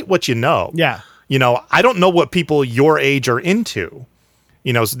 you write what you know. Yeah. I don't know what people your age are into.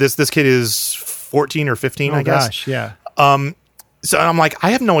 So this kid is 14 or 15, I guess. Gosh, yeah. So I'm like, I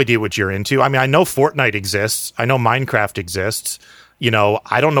have no idea what you're into. I mean, I know Fortnite exists. I know Minecraft exists.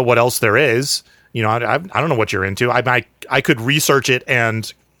 I don't know what else there is. I don't know what you're into. I could research it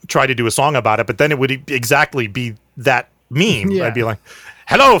and try to do a song about it, but then it would exactly be that meme. Yeah. I'd be like,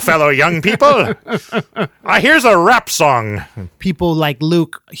 "Hello, fellow young people. Here's a rap song." People like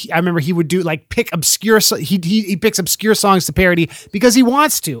Luke, I remember he would do like pick obscure. He picks obscure songs to parody because he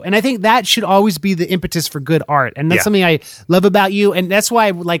wants to, and I think that should always be the impetus for good art, and that's something I love about you, and that's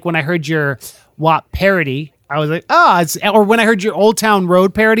why like when I heard your WAP parody, I was like, or when I heard your Old Town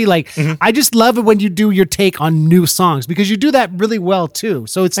Road parody, like, I just love it when you do your take on new songs because you do that really well too.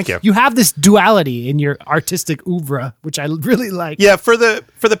 So it's, you have this duality in your artistic oeuvre, which I really like. Yeah. For the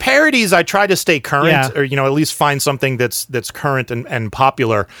parodies, I try to stay current or, at least find something that's current and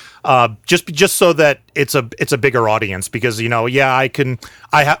popular, just so that it's a bigger audience because, I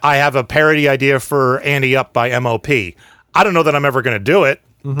have a parody idea for Andy Up by MOP. I don't know that I'm ever going to do it.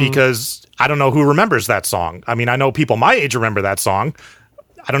 Because I don't know who remembers that song. I mean, I know people my age remember that song.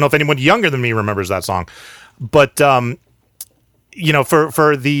 I don't know if anyone younger than me remembers that song. But for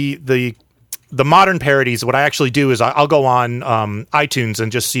the modern parodies, what I actually do is I'll go on iTunes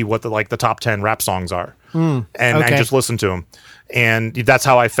and just see what the top 10 rap songs are, and just listen to them. And that's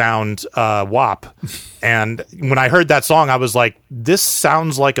how I found WAP. And when I heard that song, I was like, "This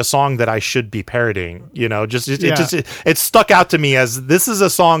sounds like a song that I should be parodying." It stuck out to me as this is a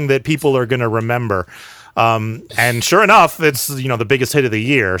song that people are going to remember. And sure enough, it's the biggest hit of the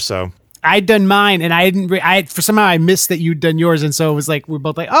year. So I'd done mine, and somehow I missed that you'd done yours, and so it was like we're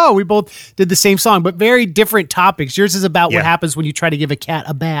both like, oh, we both did the same song, but very different topics. Yours is about what happens when you try to give a cat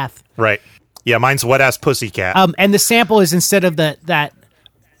a bath, right? Yeah, mine's Wet Ass Pussycat. And the sample is instead of that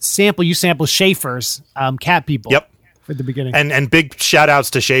sample, you sample Schaefer's Cat People. Yep. For the beginning. And big shout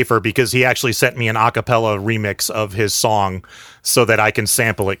outs to Schaefer because he actually sent me an a cappella remix of his song so that I can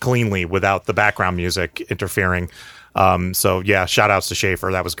sample it cleanly without the background music interfering. Shout outs to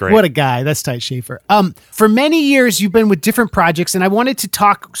Schaefer. That was great. What a guy. That's tight, Schaefer. For many years, you've been with different projects, and I wanted to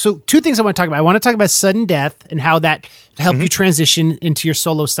talk. So, two things I want to talk about. I want to talk about Sudden Death and how that helped you transition into your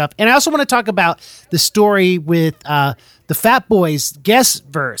solo stuff. And I also want to talk about the story with the Fat Boys guest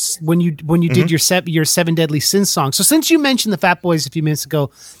verse when you did your 7 Deadly Sins song. So, since you mentioned the Fat Boys a few minutes ago,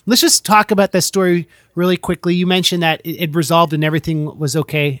 let's just talk about that story really quickly. You mentioned that it resolved and everything was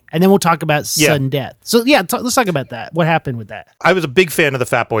okay, and then we'll talk about Sudden Death. So let's talk about that. What happened with that? I was a big fan of the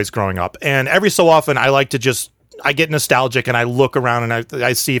Fat Boys growing up, and every so often I like to I get nostalgic and I look around and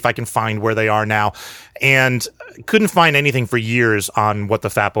I see if I can find where they are now, and couldn't find anything for years on what the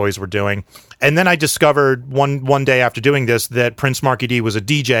Fat Boys were doing. And then I discovered one day after doing this that Prince Marky D was a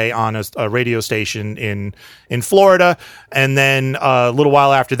DJ on a radio station in Florida. And then a little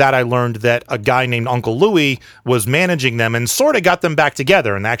while after that, I learned that a guy named Uncle Louie was managing them and sort of got them back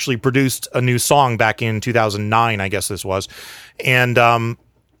together and actually produced a new song back in 2009, I guess this was.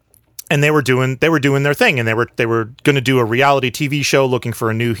 And they were doing their thing, and they were going to do a reality TV show looking for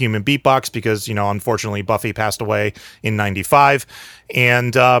a new human beatbox because unfortunately Buffy passed away in '95,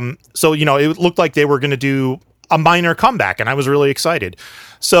 and so it looked like they were going to do a minor comeback, and I was really excited.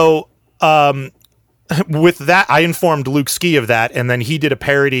 So with that, I informed Luke Ski of that, and then he did a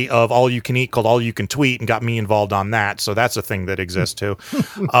parody of All You Can Eat called All You Can Tweet and got me involved on that. So that's a thing that exists too.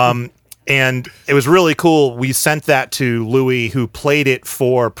 And it was really cool. We sent that to Louis, who played it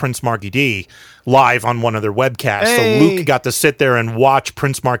for Prince Marky D live on one of their webcasts. Hey. So Luke got to sit there and watch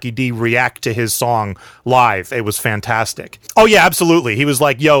Prince Marky D react to his song live. It was fantastic. Oh, yeah, absolutely. He was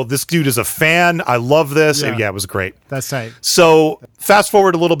like, yo, this dude is a fan. I love this. Yeah, it was great. That's tight. So fast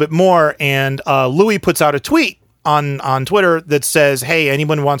forward a little bit more, and Louis puts out a tweet on Twitter that says, hey,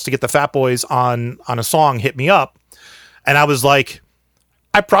 anyone who wants to get the Fat Boys on a song, hit me up. And I was like,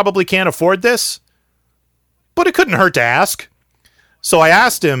 I probably can't afford this, but it couldn't hurt to ask. So I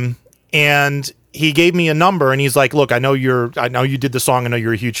asked him, and he gave me a number, and he's like, look, I know you did the song. I know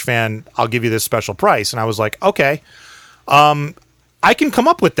you're a huge fan. I'll give you this special price. And I was like, okay, I can come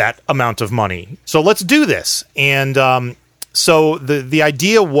up with that amount of money. So let's do this. And so the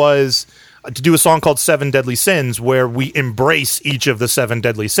idea was to do a song called 7 Deadly Sins where we embrace each of the 7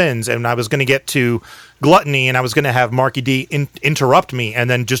 deadly sins. And I was going to get to gluttony, and I was going to have Marky D interrupt me and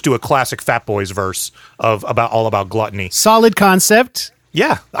then just do a classic Fat Boys verse all about gluttony. Solid concept.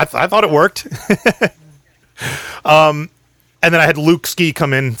 Yeah, I thought it worked. And then I had Luke Ski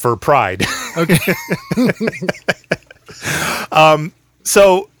come in for Pride. Okay.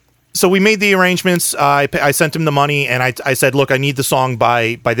 So we made the arrangements. I sent him the money, and I said, look, I need the song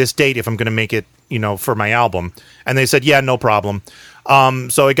by this date if I'm going to make it, for my album. And they said, yeah, no problem.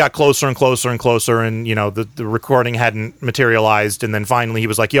 So it got closer and closer and closer, and the recording hadn't materialized. And then finally he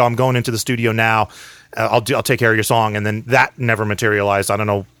was like, yo, I'm going into the studio now. I'll take care of your song. And then that never materialized. I don't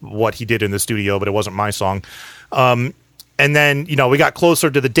know what he did in the studio, but it wasn't my song. And then we got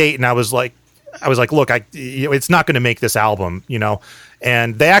closer to the date, and I was like, like, look, it's not going to make this album,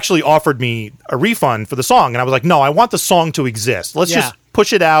 and they actually offered me a refund for the song. And I was like, no, I want the song to exist. Let's just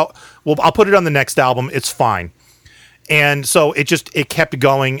push it out. Well, I'll put it on the next album. It's fine. And so it kept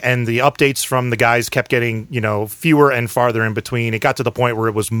going, and the updates from the guys kept getting, fewer and farther in between. It got to the point where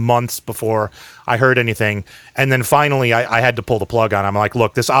it was months before I heard anything. And then finally I had to pull the plug on. I'm like,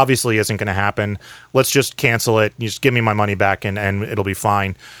 look, this obviously isn't going to happen. Let's just cancel it. You just give me my money back and it'll be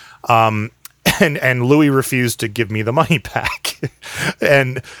fine. And Louis refused to give me the money back.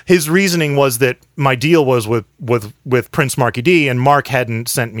 And his reasoning was that my deal was with Prince Marky D, and Mark hadn't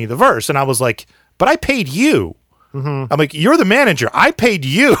sent me the verse. And I was like, but I paid you. Mm-hmm. I'm like, you're the manager. I paid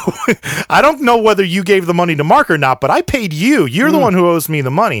you. I don't know whether you gave the money to Mark or not, but I paid you. You're the one who owes me the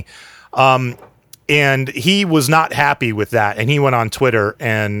money. And he was not happy with that. And he went on Twitter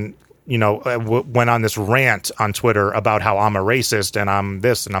and, went on this rant on Twitter about how I'm a racist and I'm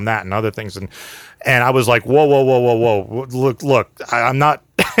this and I'm that and other things. And I was like, whoa. Look, I'm not.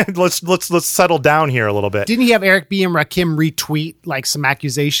 let's settle down here a little bit. Didn't he have Eric B. and Rakim retweet like some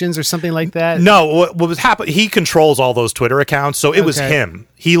accusations or something like that? No, what was happening? He controls all those Twitter accounts, so it was him.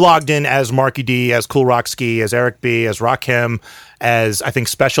 He logged in as Marky D, as Cool Rock Ski, as Eric B, as Rakim, as I think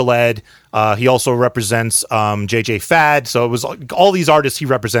Special Ed. He also represents JJ Fad. So it was all these artists he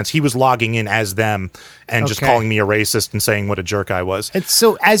represents. He was logging in as them and just calling me a racist and saying what a jerk I was. And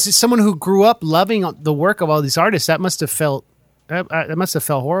so, as someone who grew up loving the work of all these artists, that must have felt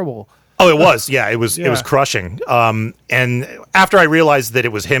horrible. Oh, it was. Yeah, it was crushing. And after I realized that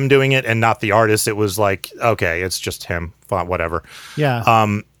it was him doing it and not the artist, it was like, okay, it's just him. Whatever. Yeah.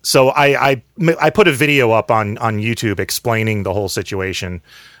 So I put a video up on YouTube explaining the whole situation,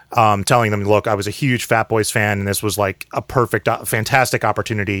 telling them, look, I was a huge Fat Boys fan, and this was like a fantastic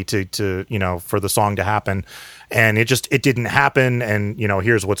opportunity to for the song to happen, and it didn't happen, and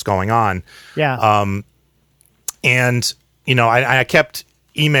here's what's going on. Yeah. And I kept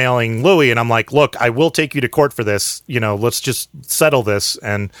emailing Louis, and I'm like, look, I will take you to court for this. Let's just settle this.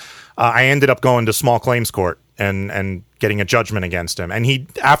 And I ended up going to small claims court and getting a judgment against him. And he,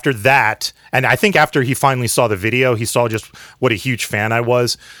 after that, and I think after he finally saw the video, he saw just what a huge fan I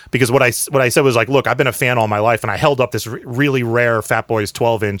was. Because what I said was like, look, I've been a fan all my life, and I held up this really rare Fat Boys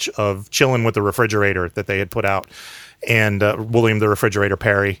 12-inch of Chillin' with the Refrigerator that they had put out, and William the Refrigerator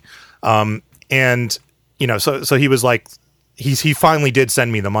Perry. So he was like, he finally did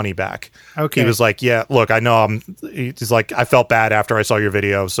send me the money back. Okay. He was like, yeah, look, I know he's like, I felt bad after I saw your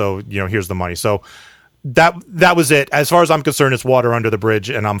video, so here's the money. So that was it. As far as I'm concerned, it's water under the bridge,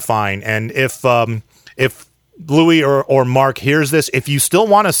 and I'm fine. And if Louis or Mark hears this, if you still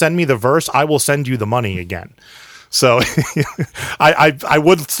want to send me the verse, I will send you the money again. So I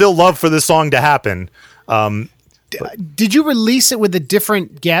would still love for this song to happen. Did you release it with a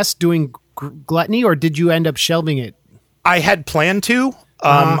different guest doing Gluttony, or did you end up shelving it? I had planned to.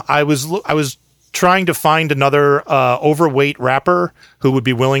 I was trying to find another overweight rapper who would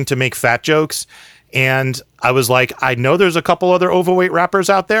be willing to make fat jokes, and I was like, I know there's a couple other overweight rappers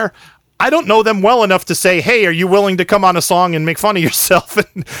out there. I don't know them well enough to say, hey, are you willing to come on a song and make fun of yourself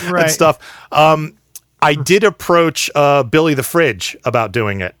and stuff? I did approach Billy the Fridge about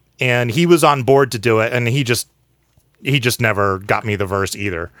doing it, and he was on board to do it, and he just never got me the verse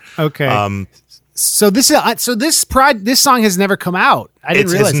either. Okay. So this song has never come out. I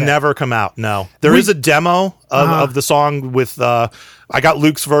didn't realize it has never come out. No, there is a demo of the song with. I got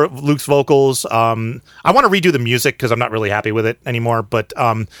Luke's vocals. I want to redo the music because I'm not really happy with it anymore. But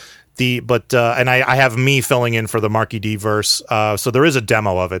and I have me filling in for the Marky D verse. So there is a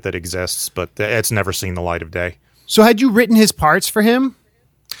demo of it that exists, but it's never seen the light of day. So had you written his parts for him?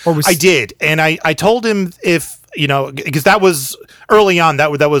 I did, and I told him if. Because that was early on.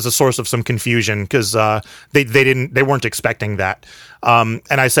 That was a source of some confusion because they weren't expecting that. And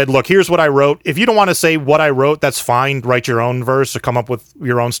I said, look, here's what I wrote. If you don't want to say what I wrote, that's fine. Write your own verse or come up with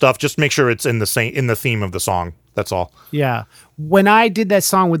your own stuff. Just make sure it's in the theme of the song. That's all. Yeah. When I did that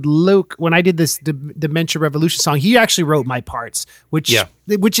song with Luke, when I did this Dementia Revolution song, he actually wrote my parts, which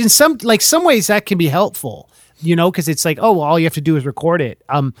in some ways that can be helpful. Because it's like, oh, well, all you have to do is record it.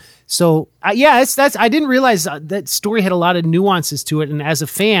 That's I didn't realize that story had a lot of nuances to it. And as a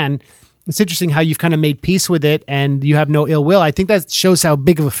fan, it's interesting how you've kind of made peace with it and you have no ill will. I think that shows how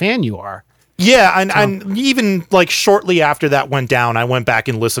big of a fan you are. Yeah, and even like shortly after that went down, I went back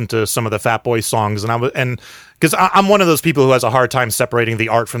and listened to some of the Fat Boy songs, because I'm one of those people who has a hard time separating the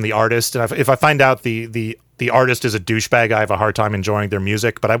art from the artist. And if I find out the the artist is a douchebag. I have a hard time enjoying their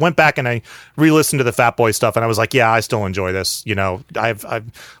music. But I went back and I re-listened to the Fat Boy stuff, and I was like, yeah, I still enjoy this. You know, I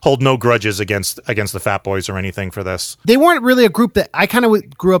hold no grudges against the Fat Boys or anything for this. They weren't really a group that I kind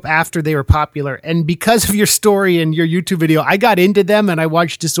of grew up after they were popular, and because of your story and your YouTube video, I got into them and I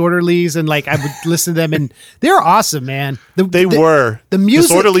watched Disorderlies, and like I would listen to them, and they're awesome, man. The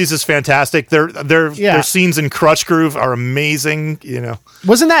music. Disorderlies is fantastic. Their scenes in Crush Groove are amazing. You know,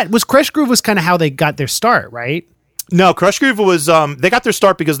 was Crush Groove was kind of how they got their start, right? No, Crush Groove was they got their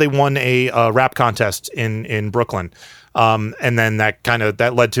start because they won a rap contest in Brooklyn, and then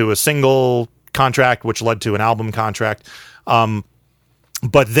that led to a single contract, which led to an album contract.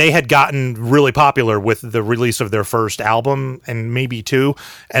 But they had gotten really popular with the release of their first album and maybe two.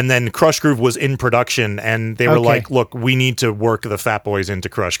 And then Crush Groove was in production, and they were like, look, we need to work the Fat Boys into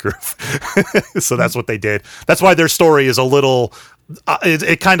Crush Groove. So that's what they did. That's why their story is a little,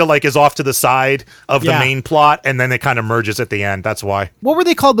 it kind of like is off to the side of the main plot, and then it kind of merges at the end. That's why. What were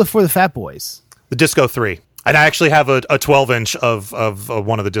they called before the Fat Boys? The Disco 3. And I actually have a 12-inch of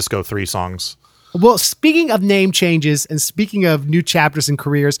one of the Disco 3 songs. Well, speaking of name changes and speaking of new chapters and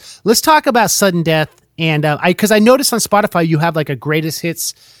careers, let's talk about Sudden Death. And because I noticed on Spotify you have like a greatest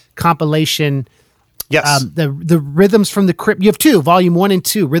hits compilation. Yes. The Rhythms from the Crypt. You have two, volume 1 and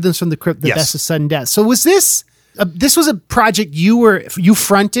 2, Rhythms from the Crypt, the Best of Sudden Death. So was this was a project you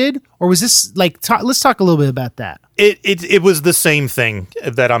fronted, or was this like? Let's talk a little bit about that. It was the same thing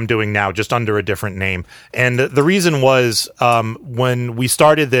that I'm doing now, just under a different name. And the reason was when we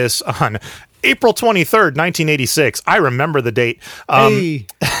started this on April 23rd, 1986. I remember the date. Hey.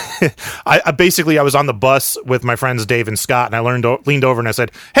 I was on the bus with my friends Dave and Scott, and I leaned over and I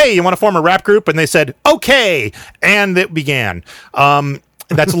said, hey, you want to form a rap group? And they said, okay. And it began.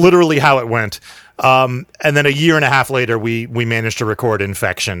 That's literally how it went. And then a year and a half later, we managed to record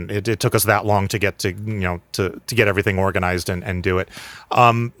Infection. It took us that long to get to get everything organized and do it.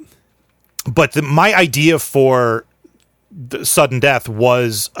 But my idea for the Sudden Death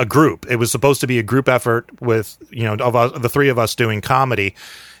was a group. It was supposed to be a group effort with of the three of us doing comedy,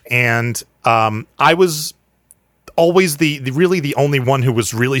 and I was always the only one who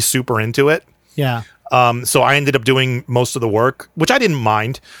was really super into it. Yeah. So I ended up doing most of the work, which I didn't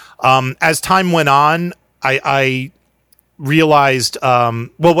mind. As time went on, I realized,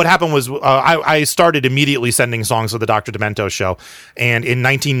 what happened was I started immediately sending songs to the Dr. Demento show. And in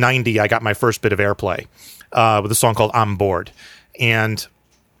 1990, I got my first bit of airplay with a song called I'm Bored. And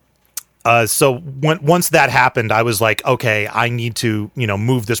so once that happened, I was like, okay, I need to,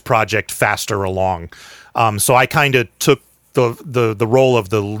 move this project faster along. So I kind of took the role of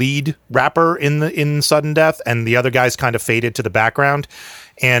the lead rapper in Sudden Death, and the other guys kind of faded to the background.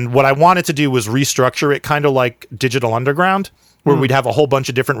 And what I wanted to do was restructure it kind of like Digital Underground, where we'd have a whole bunch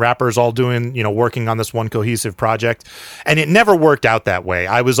of different rappers all doing, working on this one cohesive project. And it never worked out that way.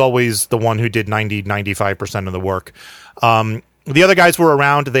 I was always the one who did 95% of the work. The other guys were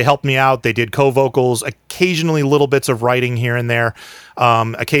around. They helped me out. They did co-vocals, occasionally little bits of writing here and there,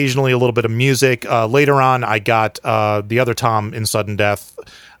 occasionally a little bit of music. Later on, I got the other Tom in Sudden Death.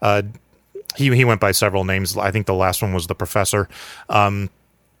 He went by several names. I think the last one was the Professor.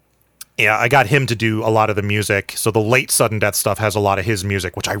 I got him to do a lot of the music. So the late Sudden Death stuff has a lot of his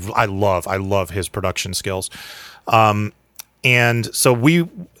music, which I love. I love his production skills. And so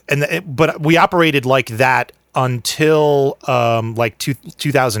but we operated like that until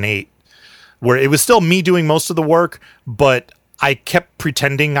 2008, where it was still me doing most of the work, but I kept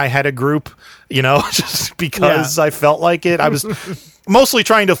pretending I had a group, just because I felt like it. I was mostly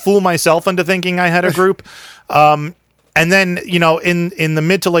trying to fool myself into thinking I had a group. And then, in the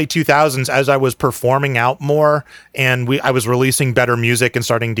mid to late 2000s, as I was performing out more and I was releasing better music and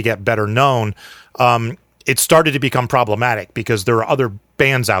starting to get better known, it started to become problematic because there are other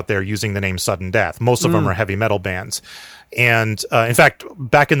bands out there using the name Sudden Death. Most of them are heavy metal bands. And in fact,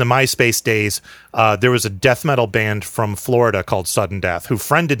 back in the MySpace days, there was a death metal band from Florida called Sudden Death who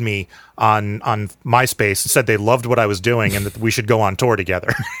friended me on MySpace and said they loved what I was doing and that we should go on tour together.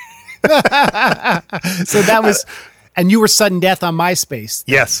 So that was... And you were Sudden Death on MySpace.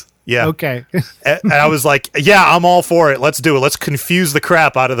 Yes. Yeah. Okay. And I was like, yeah, I'm all for it. Let's do it. Let's confuse the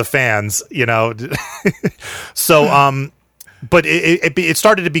crap out of the fans, So, but it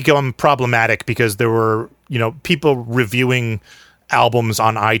started to become problematic because there were, people reviewing albums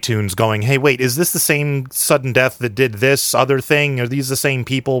on iTunes going, hey, wait, is this the same Sudden Death that did this other thing? Are these the same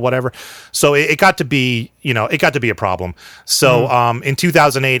people? Whatever. So it got to be, a problem. So in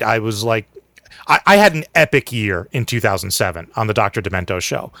 2008, I was like, I had an epic year in 2007 on the Dr. Demento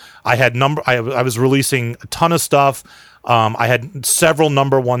show. I was releasing a ton of stuff. I had several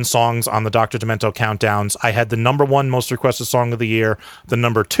number one songs on the Dr. Demento countdowns. I had the number one most requested song of the year, the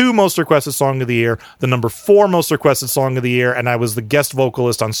number two most requested song of the year, the number four most requested song of the year, and I was the guest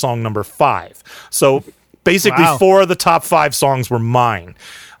vocalist on song number 5. So basically, 4 of the top 5 songs were mine.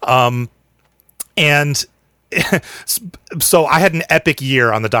 And so I had an epic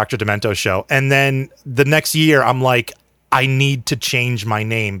year on the Dr. Demento show. And then the next year, I'm like, I need to change my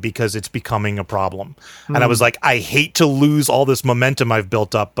name because it's becoming a problem. And I was like, I hate to lose all this momentum I've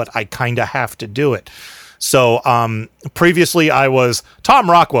built up, but I kind of have to do it. So previously I was Tom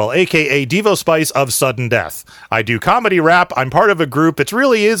Rockwell, a.k.a. Devo Spice of Sudden Death. I do comedy rap. I'm part of a group. It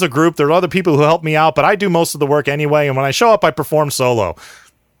really is a group. There are other people who help me out, but I do most of the work anyway. And when I show up, I perform solo.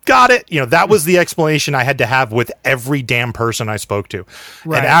 Got it. That was the explanation I had to have with every damn person I spoke to.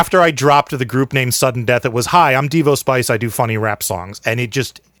 Right. And after I dropped the group name Sudden Death, it was, hi, I'm Devo Spice. I do funny rap songs. And it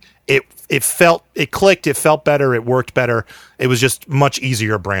clicked. It felt better. It worked better. It was just much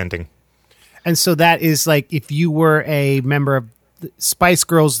easier branding. And so that is like, if you were a member of the Spice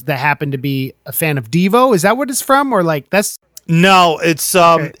Girls that happened to be a fan of Devo, is that what it's from? Or like that's... No, it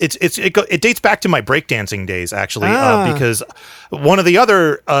dates back to my breakdancing days, actually, because one of the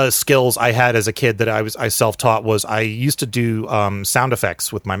other skills I had as a kid that I self-taught was I used to do sound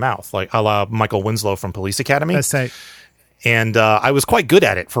effects with my mouth, like a la Michael Winslow from Police Academy. That's right. And I was quite good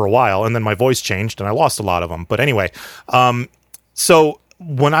at it for a while, and then my voice changed, and I lost a lot of them. But anyway, so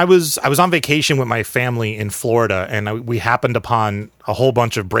when I was on vacation with my family in Florida, and we happened upon a whole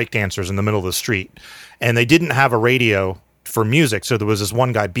bunch of breakdancers in the middle of the street, and they didn't have a radio for music, so there was this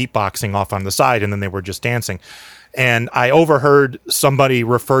one guy beatboxing off on the side, and then they were just dancing. And I overheard somebody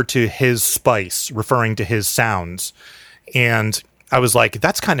refer to his spice, referring to his sounds, and I was like,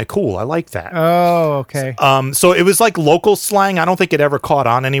 that's kind of cool. I like that. Oh, okay. So it was like local slang. I don't think it ever caught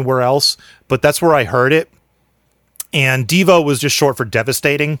on anywhere else, but that's where I heard it. And Devo was just short for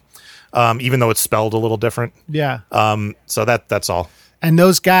devastating, even though it's spelled a little different. Yeah. So that's all. And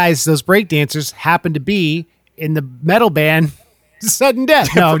those guys, those breakdancers, happen to be in the metal band Sudden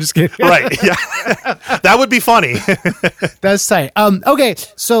Death. No, I'm just kidding. Right. Yeah. That would be funny. That's tight. Okay.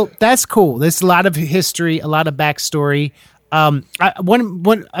 So that's cool. There's a lot of history, a lot of backstory. A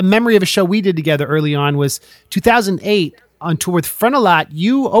memory of a show we did together early on was 2008 on tour with Frontalot.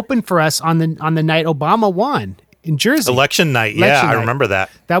 You opened for us on the night Obama won in Jersey. Election night. I remember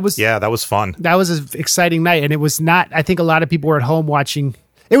that. That was fun. That was an exciting night. And it was not, I think a lot of people were at home watching.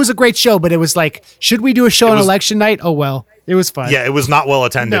 It was a great show, but it was like, should we do a show on election night? Oh, well, it was fun. Yeah, it was not well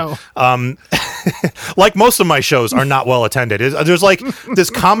attended. No. Like most of my shows are not well attended. There's like this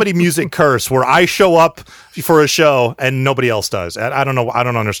comedy music curse where I show up for a show and nobody else does. I don't know. I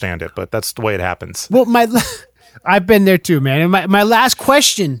don't understand it, but that's the way it happens. Well, I've been there too, man. And my last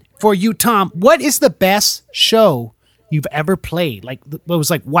question for you, Tom, what is the best show you've ever played? Like, it was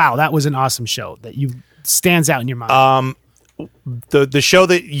like, wow, that was an awesome show that stands out in your mind. The show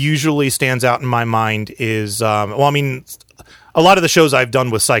that usually stands out in my mind is, a lot of the shows I've done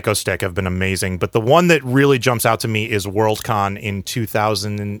with Psycho Stick have been amazing, but the one that really jumps out to me is Worldcon in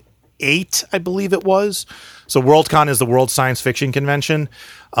 2008, I believe it was. So Worldcon is the World Science Fiction Convention.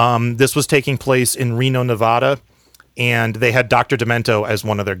 This was taking place in Reno, Nevada, and they had Dr. Demento as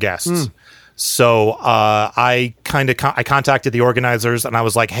one of their guests. So I contacted the organizers and I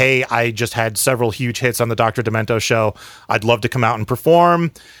was like, hey, I just had several huge hits on the Dr. Demento show. I'd love to come out and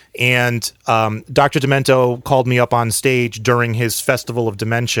perform. And Dr. Demento called me up on stage during his Festival of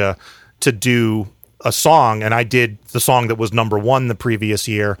Dementia to do a song. And I did the song that was number 1 the previous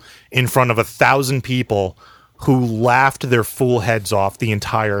year in front of 1,000 people who laughed their fool heads off the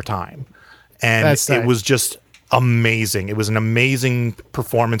entire time. And it was just amazing. It was an amazing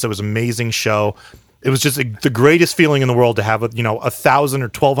performance. It was an amazing show. It was just the greatest feeling in the world to have 1,000 or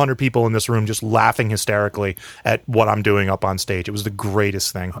 1,200 people in this room just laughing hysterically at what I'm doing up on stage. It was the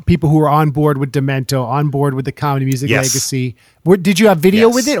greatest thing. People who were on board with Demento, on board with the comedy music legacy. Did you have video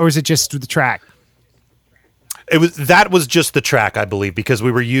with it, or is it just the track? That was just the track, I believe, because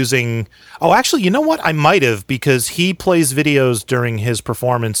we were using... Oh, actually, you know what? I might have, because he plays videos during his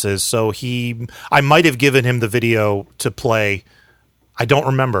performances, so I might have given him the video to play. I don't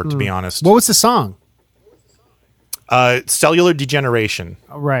remember, to be honest. What was the song? Cellular Degeneration.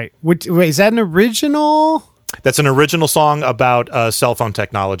 Right. Wait, is that an original? That's an original song about cell phone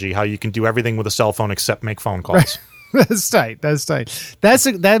technology, how you can do everything with a cell phone except make phone calls. Right. That's tight.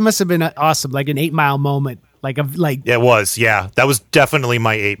 That must have been awesome, like an 8 Mile moment It was, yeah. That was definitely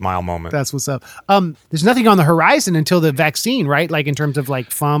my 8 Mile moment. That's what's up. There's nothing on the horizon until the vaccine, right? Like in terms of like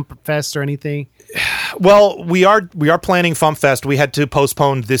FuMP Fest or anything. Well, we are planning FuMP Fest. We had to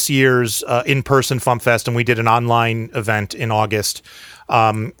postpone this year's in-person FuMP Fest, and we did an online event in August.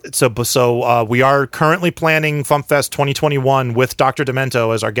 So we are currently planning FuMP Fest 2021 with Dr.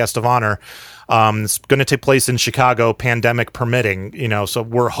 Demento as our guest of honor. It's going to take place in Chicago, pandemic permitting. So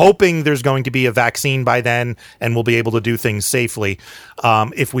we're hoping there's going to be a vaccine by then, and we'll be able to do things safely.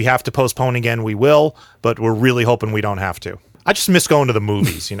 If we have to postpone again, we will, but we're really hoping we don't have to. I just miss going to the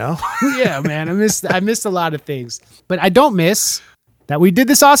movies, Yeah, man. I missed a lot of things, but I don't miss that we did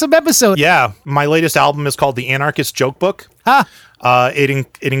this awesome episode. Yeah. My latest album is called The Anarchist Joke Book. It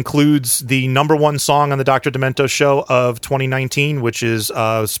includes the #1 song on the Dr. Demento show of 2019, which is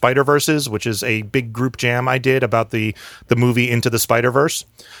Spider-Verses, which is a big group jam I did about the movie Into the Spider-Verse.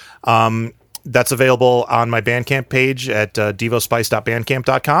 That's available on my Bandcamp page at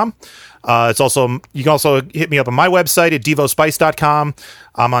devospice.bandcamp.com. You can also hit me up on my website at devospice.com.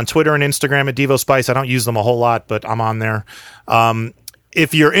 I'm on Twitter and Instagram at devospice. I don't use them a whole lot, but I'm on there.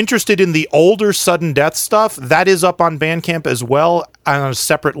 If you're interested in the older sudden death stuff, that is up on Bandcamp as well on a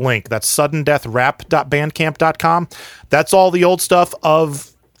separate link. That's suddendeathrap.bandcamp.com. That's all the old stuff of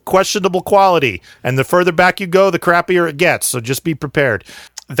questionable quality. And the further back you go, the crappier it gets. So just be prepared.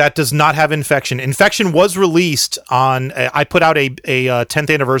 That does not have Infection. Infection was released on, I put out a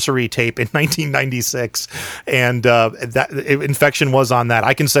 10th anniversary tape in 1996, and Infection was on that.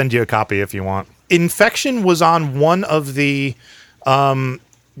 I can send you a copy if you want. Infection was on one of the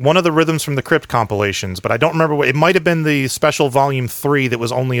Rhythms from the Crypt compilations, but I don't remember what. It might have been the special volume 3 that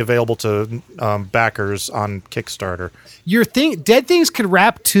was only available to backers on Kickstarter. Your Dead Things Could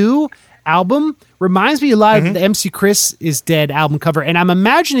Rap 2 album reminds me a lot of the MC Chris is Dead album cover, and I'm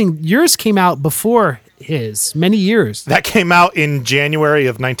imagining yours came out before his, many years. That came out in January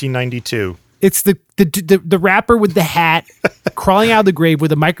of 1992. It's the rapper with the hat crawling out of the grave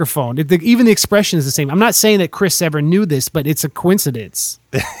with a microphone. Even the expression is the same. I'm not saying that Chris ever knew this, but it's a coincidence.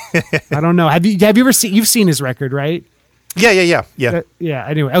 I don't know. Have you ever seen? You've seen his record, right? Yeah. Yeah.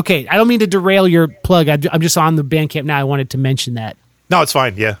 Anyway, okay. I don't mean to derail your plug. I'm just on the Bandcamp now. I wanted to mention that. No, it's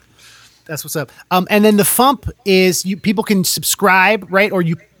fine. Yeah. That's what's up. And then the FuMP is people can subscribe, right? Or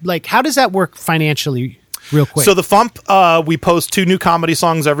how does that work financially? Real quick. So the FuMP, we post 2 new comedy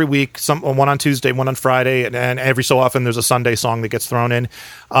songs every week, one on Tuesday, one on Friday, and every so often there's a Sunday song that gets thrown in.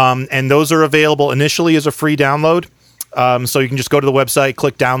 And those are available initially as a free download. So you can just go to the website,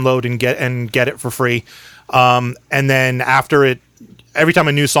 click download, and get it for free. And then after it, every time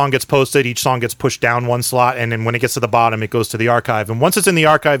a new song gets posted, each song gets pushed down 1 slot, and then when it gets to the bottom, it goes to the archive. And once it's in the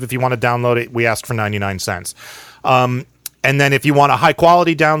archive, if you want to download it, we ask for 99 cents. And then if you want a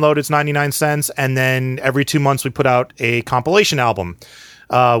high-quality download, it's 99 cents. And then every 2 months, we put out a compilation album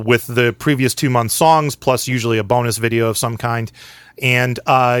with the previous 2 months' songs, plus usually a bonus video of some kind. And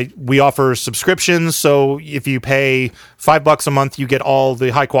we offer subscriptions, so if you pay $5 a month, you get all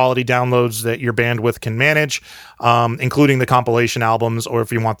the high-quality downloads that your bandwidth can manage, including the compilation albums, or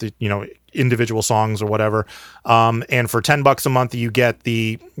if you want the individual songs or whatever. And for $10 a month, you get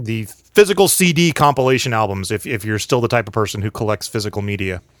the physical CD compilation albums if you're still the type of person who collects physical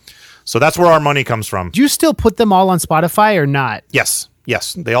media. So that's where our money comes from. Do you still put them all on Spotify or not? Yes.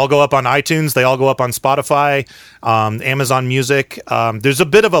 They all go up on iTunes. They all go up on Spotify, Amazon Music. There's a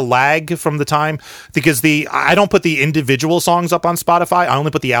bit of a lag from the time because I don't put the individual songs up on Spotify. I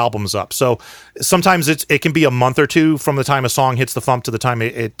only put the albums up. So sometimes it can be a month or two from the time a song hits the FuMP to the time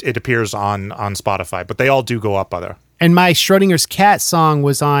it appears on Spotify. But they all do go up there. And my Schrodinger's Cat song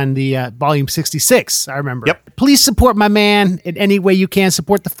was on the volume 66, I remember. Yep. Please support my man in any way you can.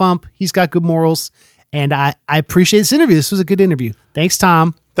 Support the FuMP. He's got good morals. And I appreciate this interview. This was a good interview. Thanks,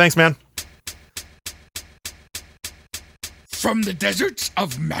 Tom. Thanks, man. From the deserts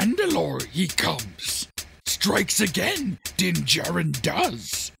of Mandalore he comes. Strikes again, Din Djarin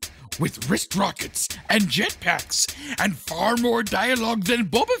does. With wrist rockets and jetpacks and far more dialogue than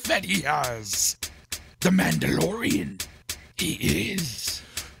Boba Fett he has. The Mandalorian, he is.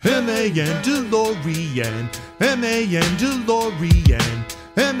 M-A-N-DeLorean, M-A-N DeLorean,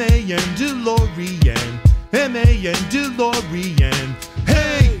 M-A-N DeLorean, M-A-N DeLorean.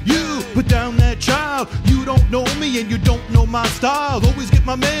 Hey, you Put down that child. You don't know me and you don't know my style. Always get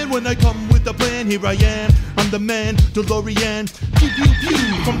my man when I come with a plan. Here I am, I'm the man, DeLorean. Pew pew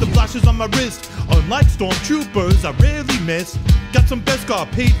pew from the flashes on my wrist. Unlike stormtroopers, I rarely miss. Got some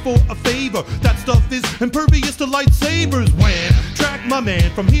Beskar paid for a favor. That stuff is impervious to lightsabers. Wham! Track my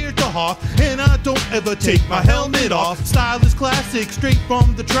man from here to Hoth, and I don't ever take my helmet off. Style is classic, straight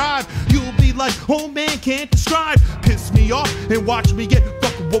from the tribe. You'll be like, oh man, can't describe. Piss me off and watch me get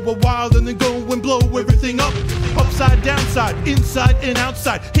wild, and then go and blow everything up. Upside, downside, inside and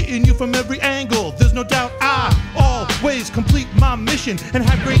outside, hitting you from every angle. There's no doubt I always complete my mission and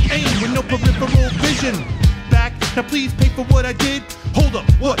have great aim with no peripheral vision. Back, now please pay for what I did. Hold up,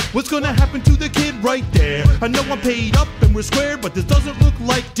 what's gonna happen to the kid right there? I know I'm paid up and we're square, but this doesn't look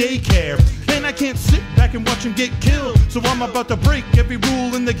like daycare. And I can't sit back and watch him get killed, so I'm about to break every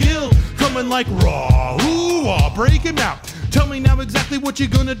rule in the guild. Coming like raw, ooh, I'll break him out. Tell me now exactly what you're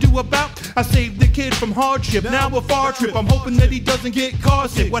gonna do about. I saved the kid from hardship, now a far trip. I'm hoping that he doesn't get car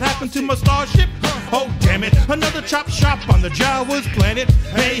sick. What happened to my starship? Oh damn it, another chop shop on the Jawa's planet.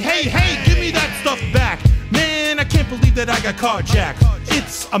 Hey, give me that stuff back. Man, I can't believe that I got carjacked.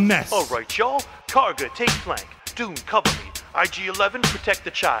 It's a mess. Alright y'all, Karga, take flank. Dune, cover me. IG-11, protect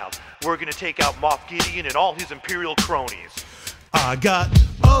the child. We're gonna take out Moff Gideon and all his Imperial cronies. I got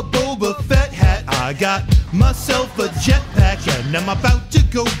a Boba Fett hat, I got myself a jetpack, and I'm about to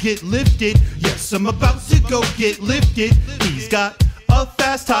go get lifted. Yes, I'm about to go get lifted. He's got a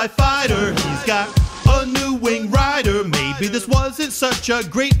fast TIE fighter, he's got a new wing rider. Maybe this wasn't such a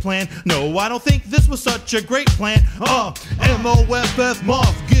great plan. No, I don't think this was such a great plan. MOFF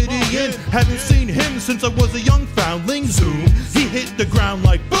Moff Gideon. Haven't seen him since I was a young foundling. Zoom, he hit the ground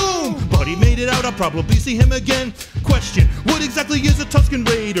like boom, but he made it out. I'll probably see him again. Question, what exactly is a Tusken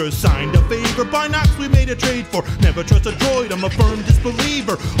Raider? Signed a favor by Nox, we made a trade for. Never trust a droid, I'm a firm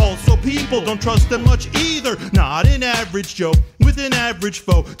disbeliever. Also people don't trust them much either. Not an average Joe with an average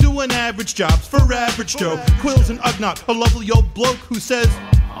foe, doing average jobs for average Joe. Quills and Ugnaught, a lovely old bloke who says,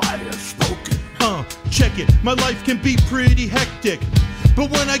 I have spoken. Check it, my life can be pretty hectic, but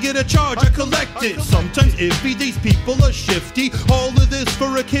when I get a charge, I collect it. Sometimes iffy, these people are shifty. All of this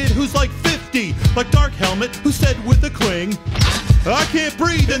for a kid who's like 50. Like Dark Helmet, who said with a cling, I can't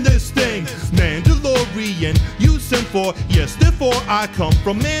breathe in this thing. Mandalorian, you sent for. Yes, therefore I come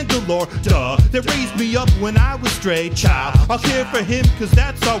from Mandalore. Duh, they raised me up when I was stray. Child, I'll care for him cause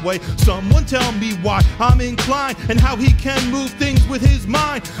that's our way. Someone tell me why I'm inclined and how he can move things with his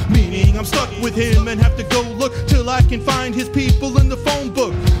mind. Meaning I'm stuck with him and have to go look till I can find his people in the phone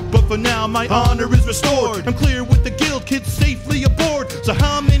book. But for now my honor is restored. I'm clear with the guild, kids safely aboard. So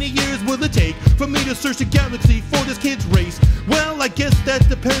how many years will it take for me to search the galaxy for this kid's race? Well, I guess that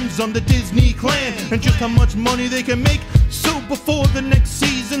depends on the Disney clan and just how much money they can make. So before the next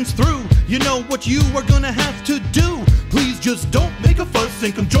season's through, you know what you are gonna have to do. Please just don't make a fuss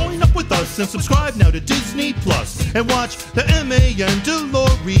and come join up with us and subscribe now to Disney Plus and watch the M.A.N.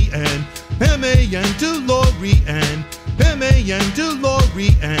 DeLorean, M.A.N. DeLorean, M.A.N.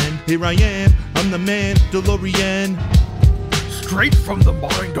 DeLorean. Here I am, I'm the man, DeLorean. Straight from the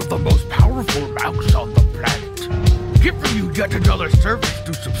mind of the most powerful mouse on the planet, giving you yet another service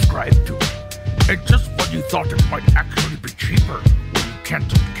to subscribe to. And just when you thought it might actually be cheaper when you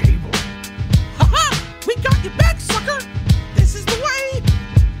canceled cable. Ha-ha! We got you back, sucker! This is the way!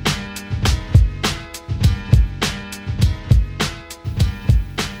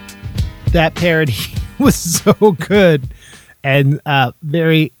 That parody was so good and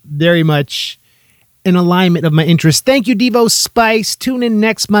very, very much in alignment of my interest. Thank you, Devo Spice. Tune in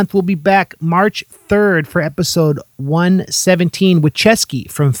next month. We'll be back March 3rd for episode 117 with Chesky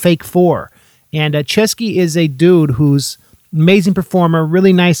from Fake 4. And Chesky is a dude who's amazing performer,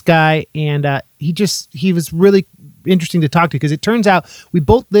 really nice guy, and he was really interesting to talk to because it turns out we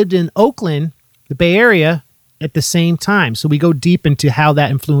both lived in Oakland, the Bay Area, at the same time. So we go deep into how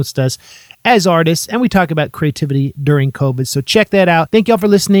that influenced us as artists, and we talk about creativity during COVID. So check that out. Thank y'all for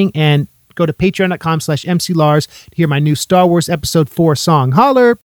listening, and go to patreon.com/MCLars to hear my new Star Wars Episode 4 song. Holler!